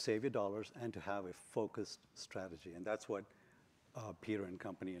to save your dollars and to have a focused strategy. And that's what Peter and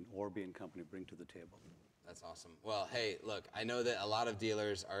company and Orbee and company bring to the table. That's awesome. Well, hey, look, I know that a lot of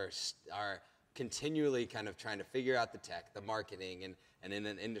dealers are continually kind of trying to figure out the tech, the marketing, and in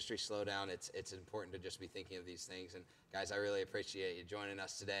an industry slowdown, it's important to just be thinking of these things. And guys, I really appreciate you joining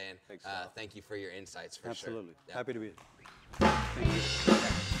us today, and thank you for your insights for Absolutely. Sure. Happy to be here. Thank you.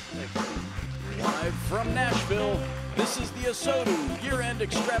 Live from Nashville, this is the ASOTU Year End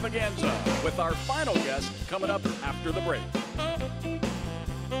Extravaganza with our final guest coming up after the break.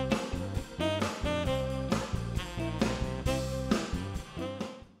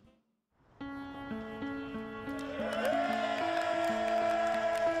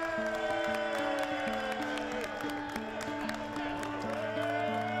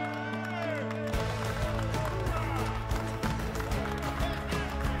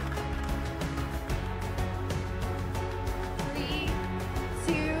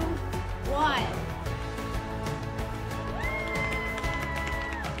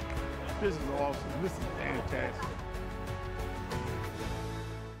 This is awesome. This is fantastic.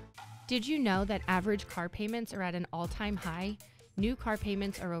 Did you know that average car payments are at an all-time high? New car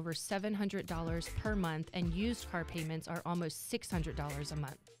payments are over $700 per month, and used car payments are almost $600 a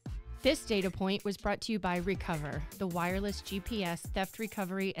month. This data point was brought to you by Recover, the wireless GPS theft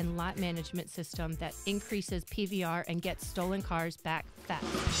recovery and lot management system that increases PVR and gets stolen cars back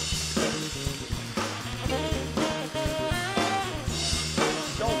fast.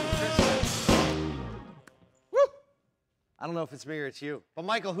 I don't know if it's me or it's you. But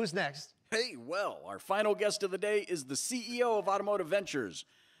Michael, who's next? Hey, well, our final guest of the day is the CEO of Automotive Ventures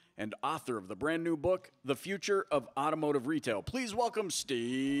and author of the brand new book, The Future of Automotive Retail. Please welcome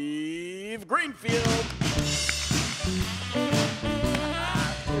Steve Greenfield.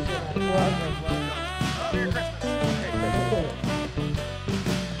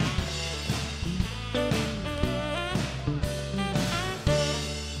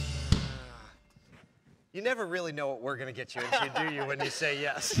 You never really know what we're going to get you into, do you, when you say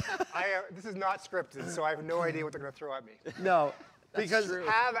yes? This is not scripted, so I have no idea what they're going to throw at me. No, because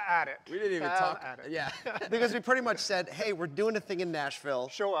have at it. We didn't even talk. Yeah. Because we pretty much said, hey, we're doing a thing in Nashville.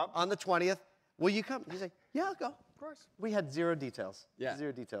 Show up. On the 20th. Will you come? He's like, yeah, I'll go. Of course. We had zero details. Yeah.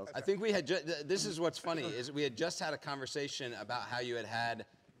 Zero details. I think we had, this is what's funny, is we had just had a conversation about how you had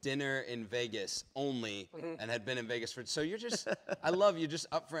dinner in Vegas only and had been in Vegas for, so you're just, I love you just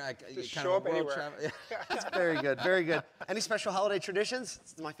up for kind show of up a world anywhere. travel. That's very good, very good. Any special holiday traditions?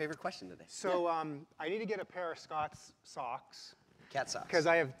 This is my favorite question today. So I need to get a pair of Scott's socks. Cat socks. Because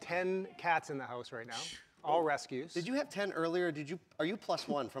I have 10 cats in the house right now. All rescues. Did you have 10 earlier? Are you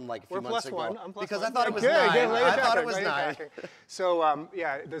 +1 from like a few We're months plus ago? one. I'm plus because one. I thought it was Good, 9. good, I thought it was 9. So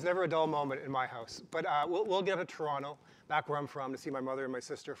yeah, there's never a dull moment in my house. But we'll get up to Toronto, back where I'm from, to see my mother and my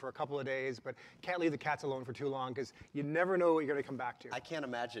sister for a couple of days. But can't leave the cats alone for too long because you never know what you're going to come back to. I can't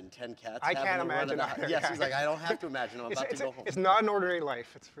imagine 10 cats. I can't imagine either. Yes, he's like, I don't have to imagine. I'm about to go home. It's not an ordinary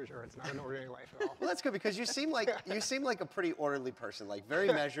life. It's for sure. It's not an ordinary life at all. Well, that's good because you seem like a pretty orderly person, like very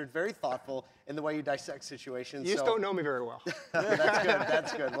measured, very thoughtful in the way you dissect situations. You just don't know me very well. That's good.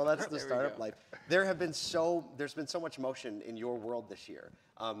 That's good. Well, that's the startup life. There's been so much motion in your world this year.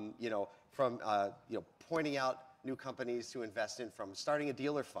 From pointing out new companies to invest in, from starting a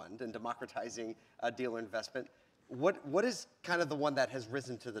dealer fund and democratizing dealer investment. What is kind of the one that has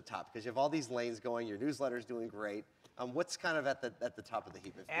risen to the top? Because you have all these lanes going, your newsletter's doing great. What's kind of at the top of the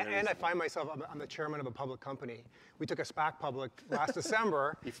heap? And I find myself, I'm the chairman of a public company. We took a SPAC public last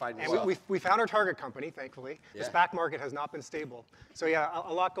December. You find and yourself. we found our target company, thankfully. Yeah. The SPAC market has not been stable. So yeah,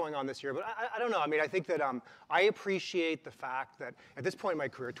 a lot going on this year. But I don't know. I mean, I think that I appreciate the fact that at this point in my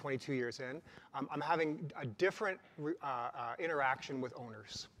career, 22 years in, I'm having a different interaction with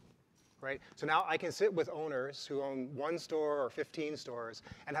owners. Right? So now I can sit with owners who own 1 store or 15 stores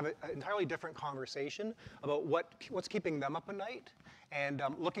and have an entirely different conversation about what's keeping them up at night and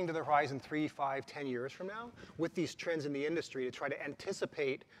looking to the horizon 3, 5, 10 years from now with these trends in the industry to try to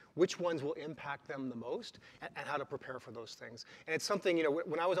anticipate which ones will impact them the most and how to prepare for those things. And it's something,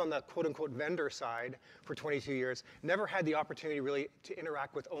 when I was on the quote-unquote vendor side for 22 years, never had the opportunity really to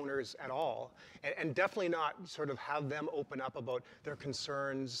interact with owners at all, and definitely not sort of have them open up about their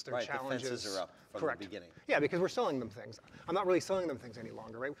concerns, their challenges. The fences are up from the beginning. Yeah, because we're selling them things. I'm not really selling them things any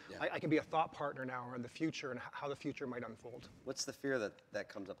longer, right? Yeah. I can be a thought partner now around the future and how the future might unfold. What's the fear that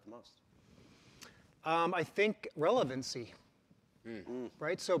comes up the most? I think relevancy.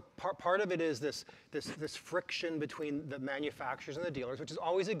 Right, so part of it is this friction between the manufacturers and the dealers, which has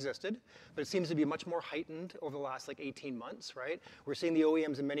always existed, but it seems to be much more heightened over the last 18 months. Right, we're seeing the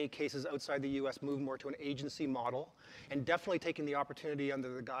OEMs in many cases outside the U.S. move more to an agency model, and definitely taking the opportunity under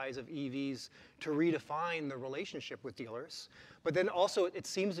the guise of EVs to redefine the relationship with dealers. But then also it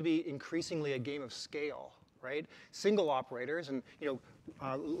seems to be increasingly a game of scale. Right, single operators, and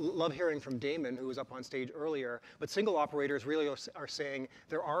love hearing from Damon, who was up on stage earlier. But single operators really are saying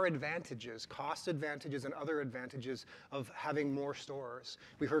there are advantages, cost advantages, and other advantages of having more stores.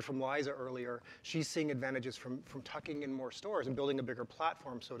 We heard from Liza earlier; she's seeing advantages from tucking in more stores and building a bigger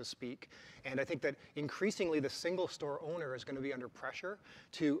platform, so to speak. And I think that increasingly the single store owner is going to be under pressure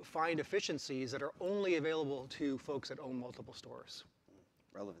to find efficiencies that are only available to folks that own multiple stores.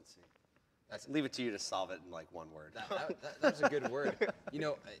 Relevancy. Leave it to you to solve it in like one word. That's a good word.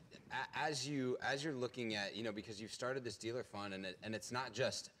 As you're looking at, because you've started this dealer fund, and it's not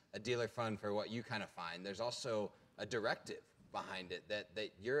just a dealer fund for what you kind of find. There's also a directive behind it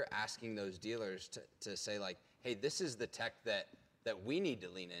that you're asking those dealers to say like, hey, this is the tech that we need to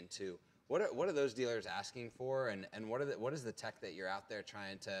lean into. What are those dealers asking for, and what is the tech that you're out there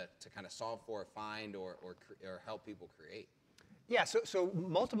trying to kind of solve for, find, or help people create? Yeah, so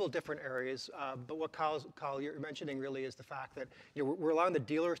multiple different areas, but what Kyle, you're mentioning really is the fact that we're allowing the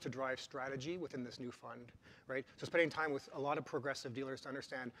dealers to drive strategy within this new fund, right? So spending time with a lot of progressive dealers to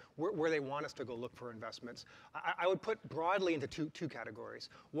understand where they want us to go look for investments. I would put broadly into two categories.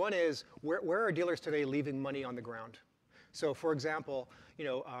 One is where are dealers today leaving money on the ground? So for example,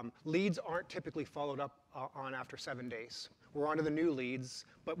 leads aren't typically followed up on after 7 days. We're onto the new leads,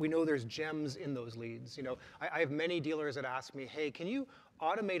 but we know there's gems in those leads. I have many dealers that ask me, hey, can you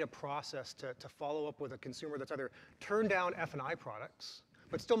automate a process to follow up with a consumer that's either turned down F&I products,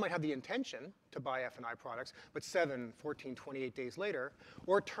 but still might have the intention to buy F&I products, but 7, 14, 28 days later,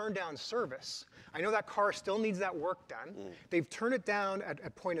 or turn down service. I know that car still needs that work done. They've turned it down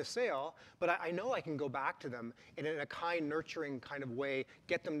at point of sale, but I know I can go back to them and in a kind, nurturing kind of way,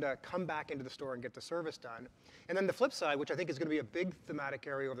 get them to come back into the store and get the service done. And then the flip side, which I think is going to be a big thematic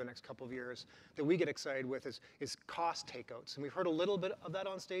area over the next couple of years that we get excited with is cost takeouts. And we've heard a little bit of that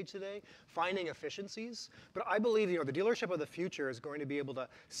on stage today, finding efficiencies. But I believe the dealership of the future is going to be able to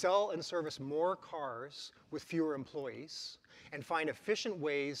sell and service more cars with fewer employees and find efficient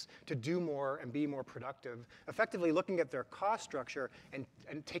ways to do more and be more productive, effectively looking at their cost structure and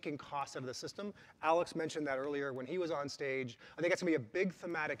taking costs out of the system. Alex mentioned that earlier when he was on stage. I think that's going to be a big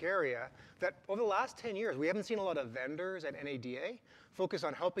thematic area that over the last 10 years, we haven't seen a lot of vendors at NADA focus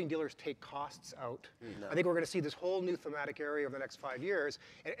on helping dealers take costs out. No. I think we're going to see this whole new thematic area over the next 5 years,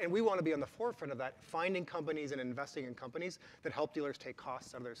 and we want to be on the forefront of that, finding companies and investing in companies that help dealers take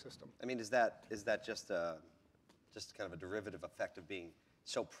costs out of their system. I mean, is that just kind of a derivative effect of being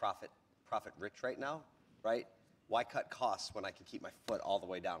so profit rich right now, right? Why cut costs when I can keep my foot all the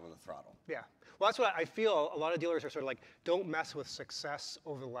way down on the throttle? Yeah. Well, that's what I feel. A lot of dealers are sort of like, don't mess with success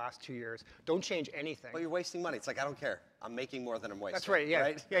over the last 2 years. Don't change anything. Well, you're wasting money. It's like, I don't care. I'm making more than I'm wasting. That's right, yeah.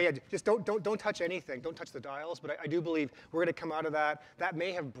 Right? Yeah. Just don't touch anything. Don't touch the dials. But I do believe we're going to come out of that. That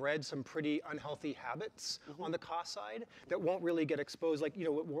may have bred some pretty unhealthy habits on the cost side that won't really get exposed. Like,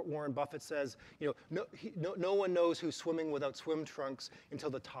 what Warren Buffett says, no one knows who's swimming without swim trunks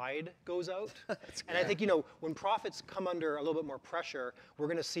until the tide goes out. And I think, when profits come under a little bit more pressure, we're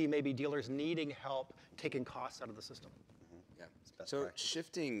going to see maybe dealers needing help taking costs out of the system. So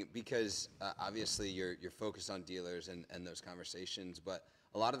shifting, because obviously you're focused on dealers and those conversations, but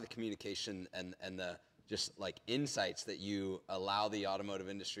a lot of the communication and the just like insights that you allow the automotive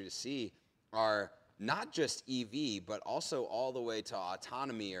industry to see are not just EV, but also all the way to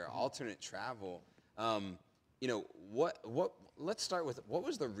autonomy or alternate travel. Let's start with, what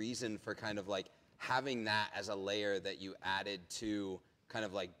was the reason for kind of like having that as a layer that you added to kind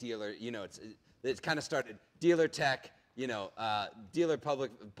of like dealer, it's kind of started dealer tech, dealer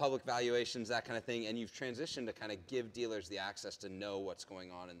public valuations, that kind of thing, and you've transitioned to kind of give dealers the access to know what's going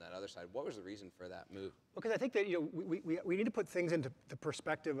on in that other side. What was the reason for that move? Because I think that we need to put things into the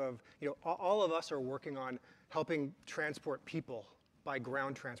perspective of all of us are working on helping transport people by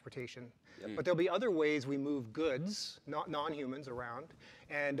ground transportation. Yep. But there'll be other ways we move goods, not non-humans, around,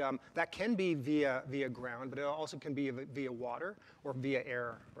 and that can be via ground, but it also can be via water or via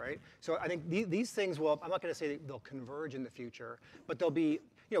air, right? So I think these things will, I'm not going to say they'll converge in the future, but they'll be,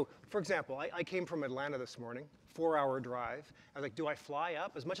 for example, I came from Atlanta this morning, 4-hour drive. I was like, do I fly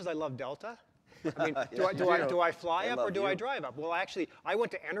up? As much as I love Delta, I mean, do I fly up or do I drive up? Well, actually, I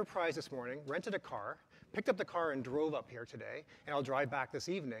went to Enterprise this morning, rented a car, picked up the car and drove up here today, and I'll drive back this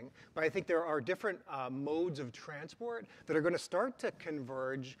evening. But I think there are different modes of transport that are going to start to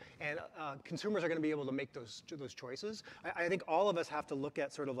converge, and consumers are going to be able to make those choices. I think all of us have to look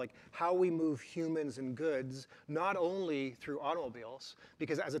at sort of like how we move humans and goods, not only through automobiles,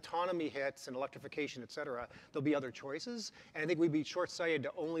 because as autonomy hits and electrification, et cetera, there'll be other choices. And I think we'd be short-sighted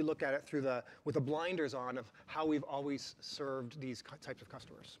to only look at it through with the blinders on of how we've always served these types of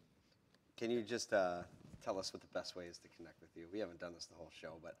customers. Can you just tell us what the best way is to connect with you? We haven't done this the whole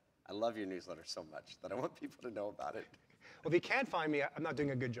show, but I love your newsletter so much that I want people to know about it. Well, if you can't find me, I'm not doing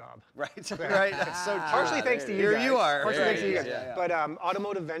a good job. Right, right. That's so true. Partially thanks to you guys. Here you are. Partially thanks to you guys. Yeah. But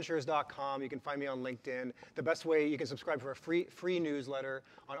automotiveventures.com, you can find me on LinkedIn. The best way, you can subscribe for a free newsletter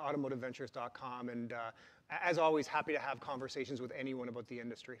on automotiveventures.com. And as always, happy to have conversations with anyone about the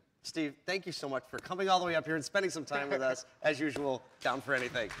industry. Steve, thank you so much for coming all the way up here and spending some time with us. As usual, down for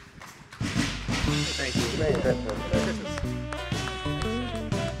anything. Thank you. Merry Christmas. Merry Christmas.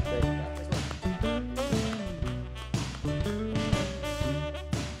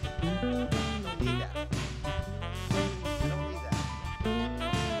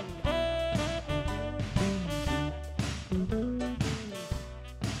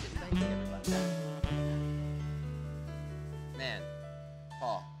 Man,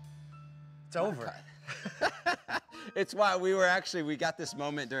 Paul, it's over. It's why we got this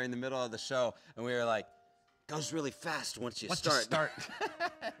moment during the middle of the show, and we were like, goes really fast once you start.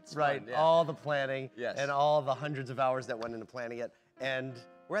 It's Right, fun, yeah. all the planning Yes. and all the hundreds of hours that went into planning it. And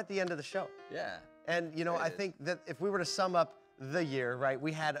we're at the end of the show. Yeah. And, you know, I think that if we were to sum up the year, right,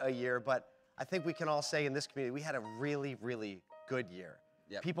 we had a year, but I think we can all say in this community, we had a really, really good year.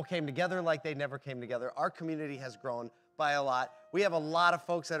 Yep. People came together like they never came together. Our community has grown by a lot. We have a lot of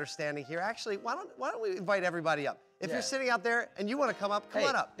folks that are standing here. Actually, why don't we invite everybody up? If Yeah. you're sitting out there and you want to come up, come Hey,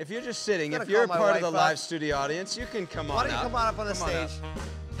 on up. If you're just sitting, I'm if gonna you're a call my part of the wife up. live studio audience, you can come on Why don't you up. come on up on the stage?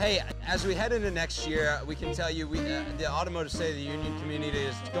 Hey, as we head into next year, we can tell you the Automotive State of the Union community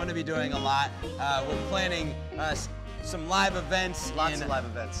is going to be doing a lot. We're planning some live events Lots in of live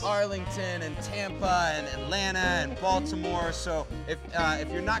events. Arlington and Tampa and Atlanta and Baltimore. So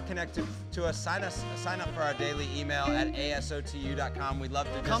if you're not connected to us, sign up for our daily email at asotu.com. We'd love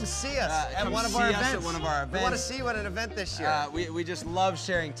to just, Come see us at come one of see our us events. At one of our events. We want to see you at an event this year. We just love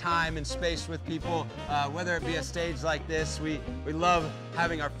sharing time and space with people, whether it be a stage like this. We love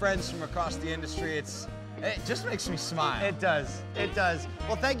having our friends from across the industry. It just makes me smile. It does. It does.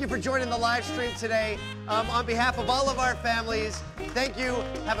 Well, thank you for joining the live stream today. On behalf of all of our families, thank you.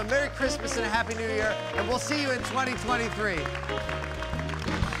 Have a Merry Christmas and a Happy New Year, and we'll see you in 2023.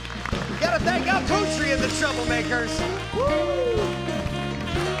 Gotta thank our country and the troublemakers. Woo!